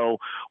doesn't know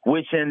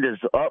which end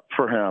is up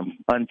for him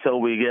until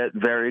we get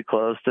very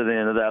close to the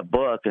end of that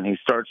book, and he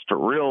starts to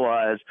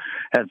realize,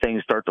 and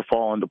things start to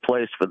fall into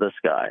place for this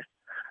guy.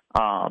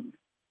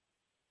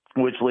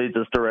 Which leads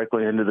us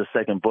directly into the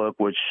second book,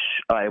 which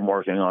I am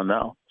working on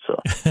now. So,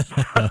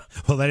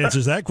 well, that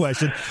answers that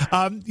question.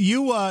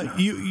 You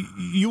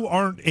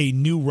aren't a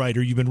new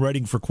writer. You've been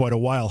writing for quite a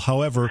while.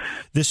 However,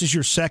 this is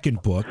your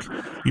second book.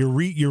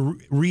 You're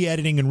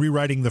re-editing and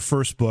rewriting the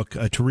first book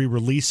to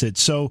re-release it.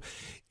 So,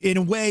 in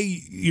a way,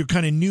 you're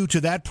kind of new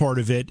to that part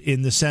of it,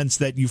 in the sense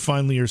that you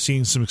finally are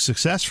seeing some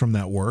success from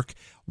that work.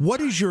 What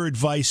is your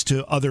advice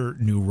to other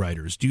new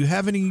writers? Do you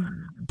have any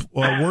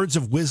words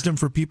of wisdom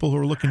for people who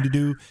are looking to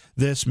do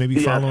this, maybe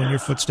follow in your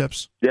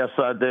footsteps? Yes,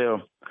 I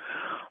do.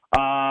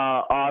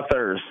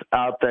 Authors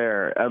out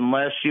there,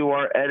 unless you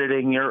are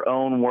editing your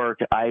own work,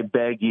 I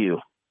beg you,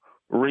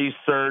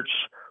 research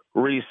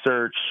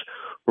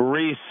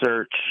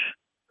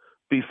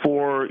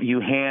before you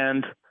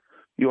hand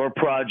your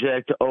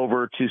project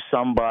over to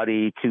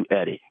somebody to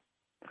edit.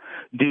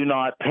 Do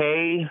not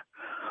pay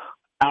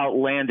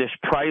outlandish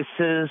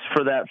prices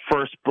for that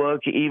first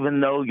book, even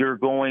though you're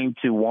going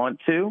to want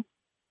to.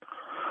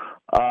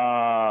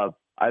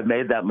 I've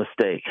made that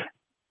mistake,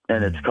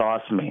 and it's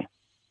cost me.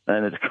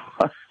 And it's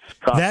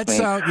cost me.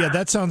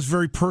 That sounds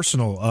very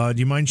personal. Do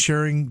you mind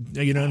sharing,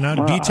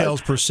 not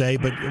details per se,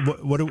 but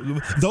what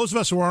those of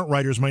us who aren't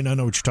writers might not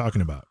know what you're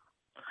talking about?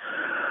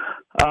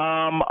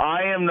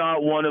 I am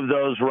not one of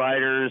those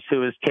writers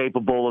who is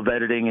capable of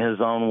editing his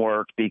own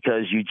work,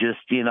 because you just,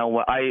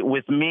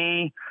 with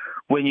me,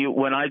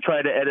 when I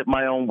try to edit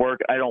my own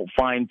work, I don't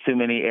find too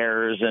many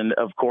errors. And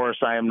of course,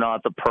 I am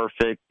not the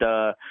perfect,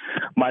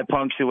 my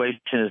punctuation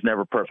is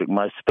never perfect.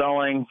 My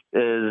spelling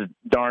is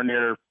darn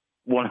near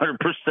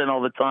 100%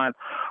 all the time.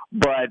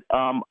 But,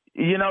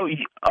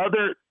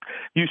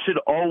 you should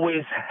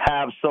always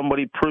have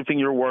somebody proofing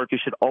your work. You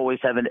should always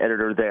have an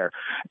editor there,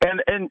 and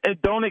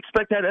don't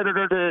expect that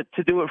editor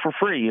to do it for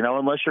free,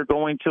 unless you're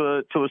going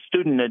to a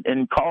student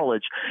in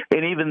college.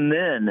 And even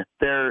then,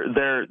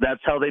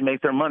 that's how they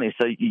make their money.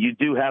 So you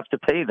do have to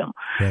pay them,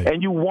 right.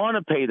 And you want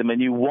to pay them, and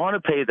you want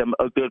to pay them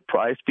a good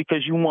price,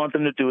 because you want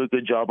them to do a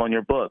good job on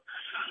your book.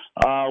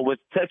 With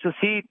Texas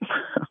Heat,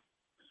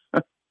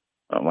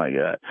 oh my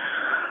God.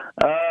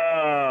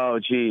 Oh,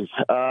 geez.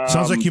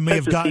 Sounds like you may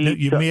have gotten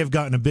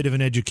a bit of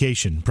an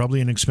education, probably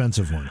an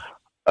expensive one.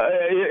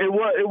 It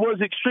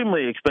was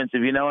extremely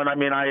expensive, and I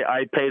mean,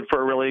 I paid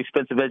for a really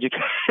expensive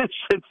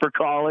education for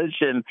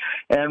college and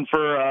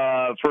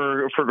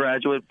for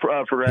graduate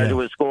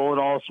school and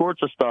all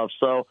sorts of stuff.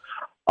 So,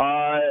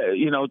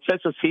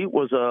 Texas Heat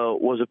was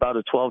about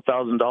a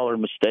 $12,000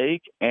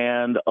 mistake,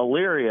 and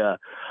Illyria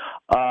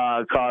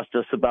cost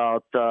us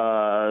about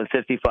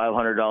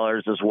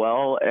 $5,500 as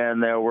well.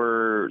 And there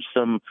were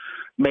some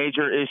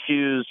major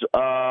issues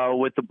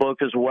with the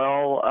book as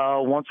well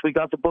once we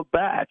got the book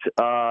back,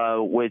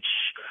 which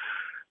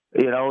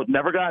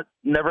never got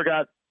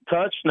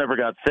touched, never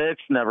got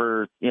fixed,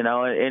 never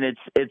and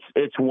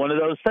it's one of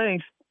those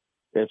things.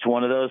 It's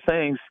one of those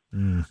things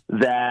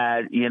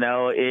that,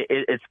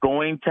 it's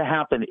going to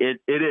happen. It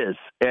is.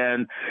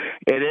 And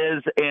it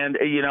is. And,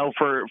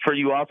 for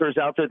you authors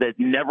out there that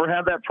never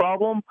have that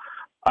problem,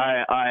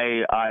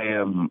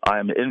 I'm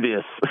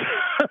envious.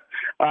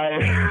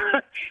 I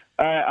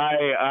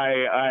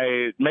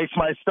makes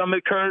my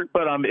stomach hurt,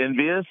 but I'm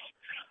envious.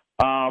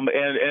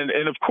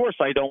 And of course,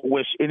 I don't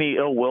wish any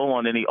ill will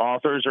on any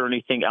authors or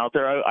anything out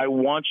there. I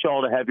want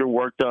y'all to have your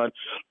work done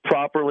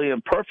properly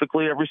and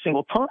perfectly every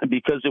single time,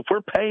 because if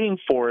we're paying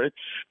for it,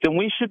 then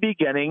we should be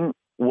getting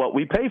what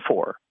we pay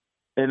for.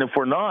 And if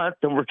we're not,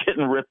 then we're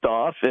getting ripped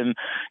off. And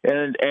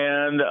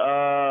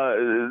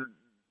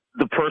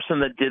the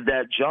person that did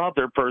that job,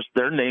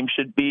 their name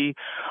should be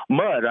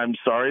mud. I'm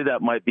sorry, that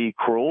might be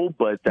cruel,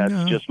 but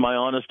that's just my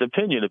honest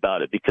opinion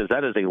about it, because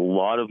that is a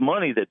lot of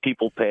money that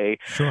people pay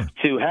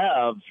to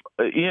have,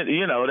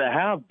 to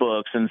have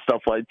books and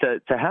stuff like that,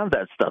 to have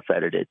that stuff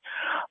edited.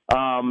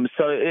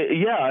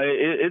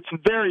 It's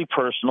very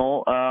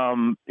personal.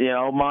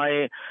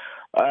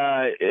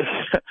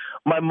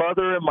 My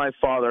mother and my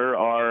father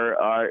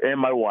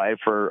and my wife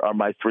are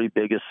my three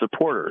biggest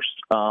supporters.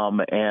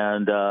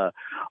 And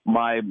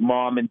my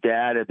mom and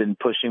dad have been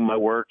pushing my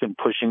work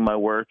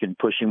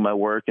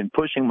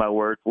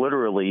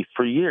literally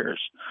for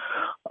years.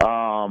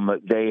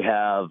 They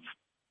have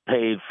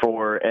paid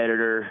for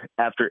editor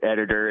after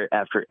editor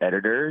after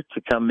editor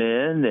to come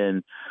in,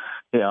 and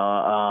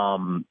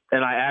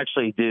and I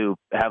actually do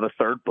have a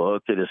third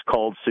book that is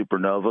called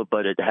Supernova,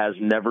 but it has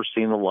never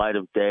seen the light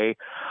of day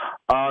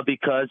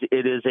because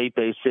it is a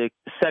basic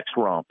sex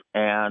romp,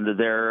 and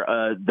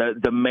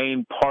the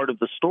main part of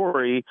the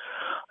story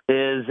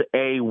is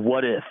a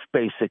what if.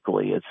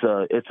 Basically, it's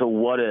a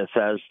what if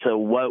as to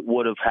what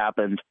would have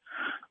happened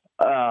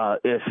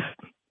if.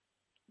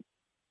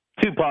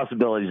 Two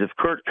possibilities: if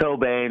Kurt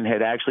Cobain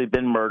had actually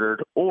been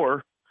murdered,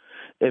 or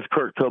if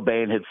Kurt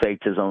Cobain had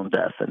faked his own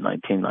death in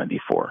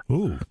 1994.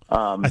 Ooh.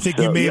 I think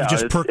you may have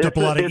just perked up a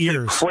lot of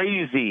ears. It's a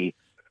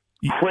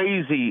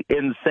crazy,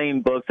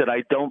 insane book that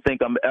I don't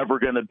think I'm ever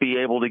going to be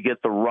able to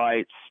get the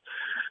rights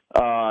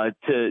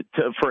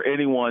for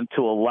anyone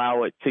to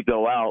allow it to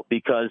go out,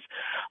 because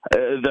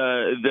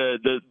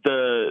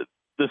the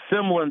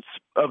semblance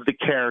of the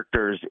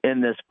characters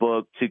in this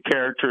book to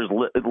characters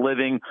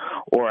living,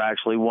 or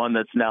actually one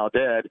that's now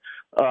dead,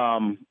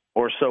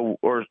 or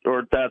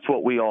that's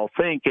what we all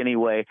think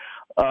anyway,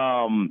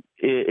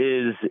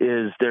 is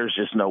there's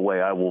just no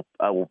way I will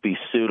be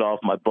sued off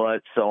my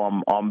butt. So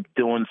I'm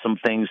doing some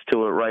things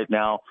to it right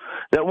now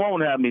that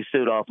won't have me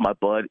sued off my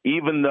butt,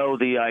 even though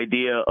the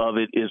idea of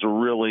it is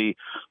really,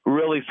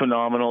 really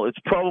phenomenal. It's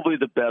probably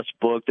the best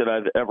book that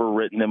I've ever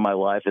written in my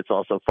life. It's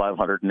also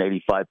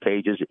 585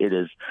 pages. It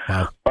is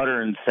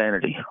utter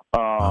insanity.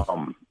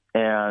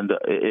 And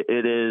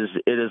it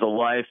is a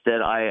life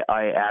that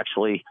I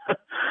actually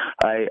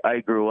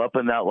I grew up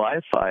in that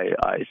life.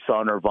 I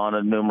saw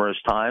Nirvana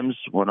numerous times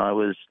when I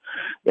was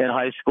in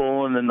high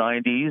school in the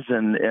 90s,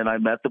 and I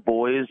met the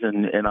boys,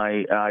 and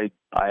I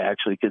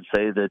actually could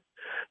say that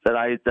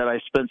I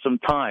spent some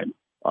time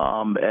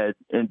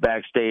in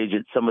backstage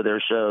at some of their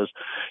shows,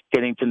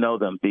 getting to know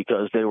them,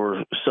 because they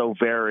were so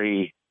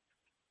very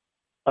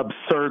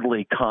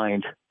absurdly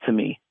kind to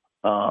me.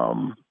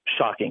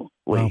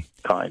 Shockingly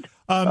kind.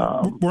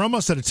 We're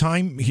almost out of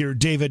time here,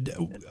 David.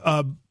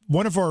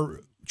 One of our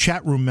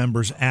chat room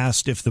members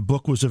asked if the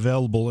book was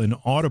available in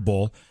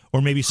Audible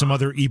or maybe some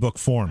other ebook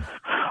form.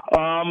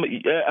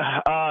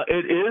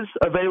 It is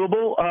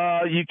available.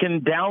 You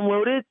can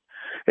download it.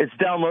 It's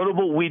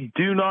downloadable. We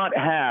do not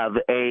have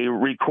a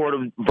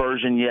recorded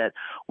version yet.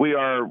 We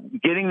are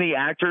getting the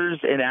actors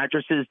and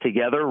actresses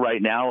together right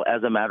now,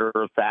 as a matter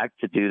of fact,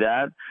 to do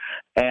that.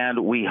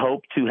 And we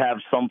hope to have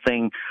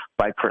something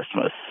by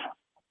Christmas.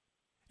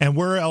 And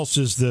where else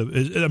is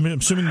I'm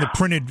assuming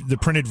the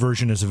printed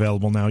version is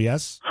available now,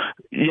 yes?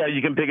 Yeah,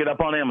 you can pick it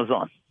up on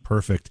Amazon.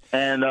 Perfect.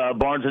 And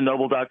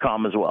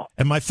BarnesandNoble.com as well.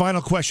 And my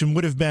final question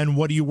would have been,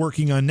 what are you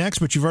working on next?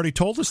 But you've already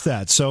told us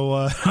that,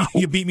 so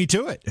you beat me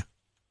to it.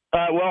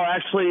 Well,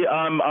 actually,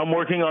 I'm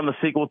working on the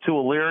sequel to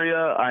Illyria.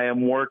 I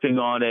am working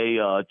on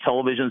a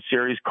television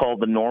series called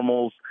The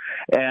Normals,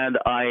 and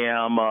I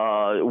am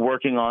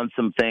working on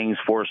some things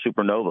for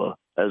Supernova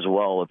as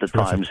well at the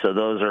time. So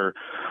those are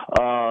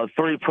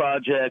three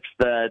projects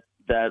that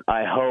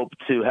I hope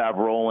to have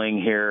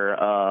rolling here,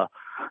 by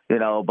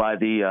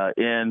the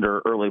end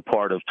or early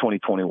part of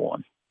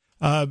 2021.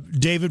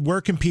 David,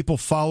 where can people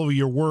follow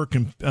your work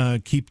and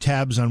keep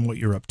tabs on what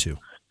you're up to?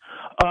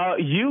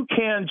 You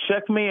can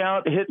check me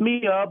out. Hit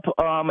me up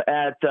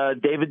at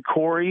David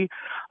Corey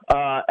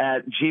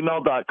at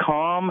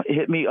gmail.com.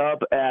 Hit me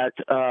up at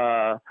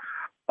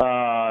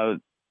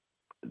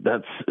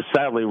that's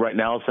sadly right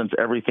now, since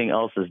everything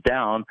else is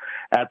down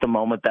at the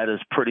moment, that is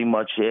pretty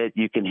much it.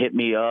 You can hit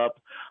me up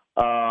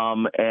hit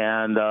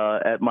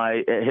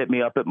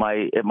me up at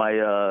my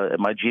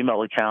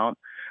Gmail account,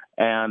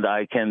 and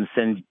I can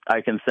send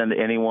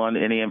anyone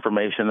any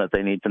information that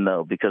they need to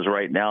know, because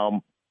right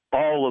now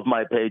all of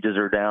my pages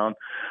are down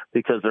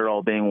because they're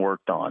all being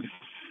worked on.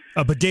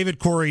 But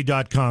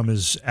DavidCorey.com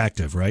is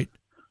active, right?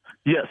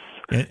 Yes.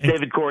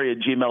 DavidCorey at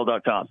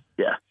gmail.com.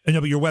 Yeah. No,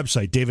 but your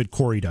website,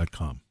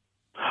 DavidCorey.com.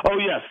 Oh,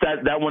 yes,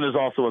 that one is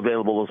also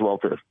available as well,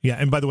 too. Yeah,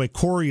 and by the way,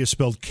 Kouri is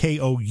spelled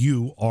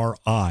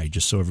Kouri,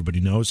 just so everybody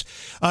knows.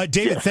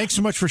 David, thanks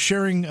so much for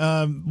sharing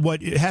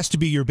what it has to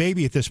be your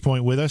baby at this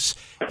point with us,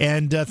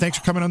 and thanks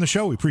for coming on the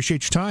show. We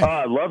appreciate your time.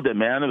 I loved it,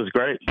 man. It was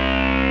great.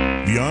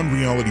 Beyond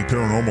Reality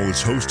Paranormal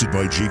is hosted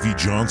by J.V.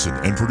 Johnson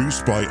and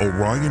produced by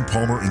Orion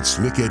Palmer and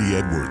Slick Eddie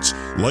Edwards.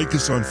 Like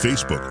us on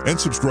Facebook and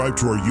subscribe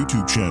to our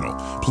YouTube channel.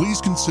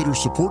 Please consider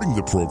supporting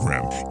the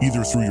program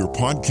either through your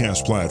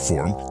podcast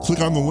platform,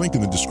 click on the link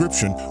in the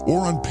description,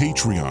 or on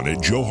Patreon at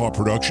Joha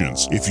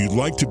Productions. If you'd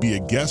like to be a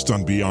guest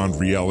on Beyond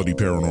Reality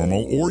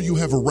Paranormal, or you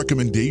have a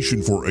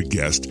recommendation for a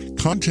guest,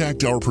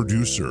 contact our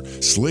producer,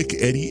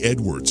 Slick Eddie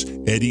Edwards.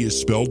 Eddie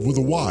is spelled with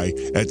a Y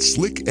at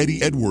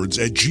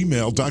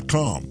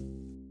slickeddieedwards@gmail.com.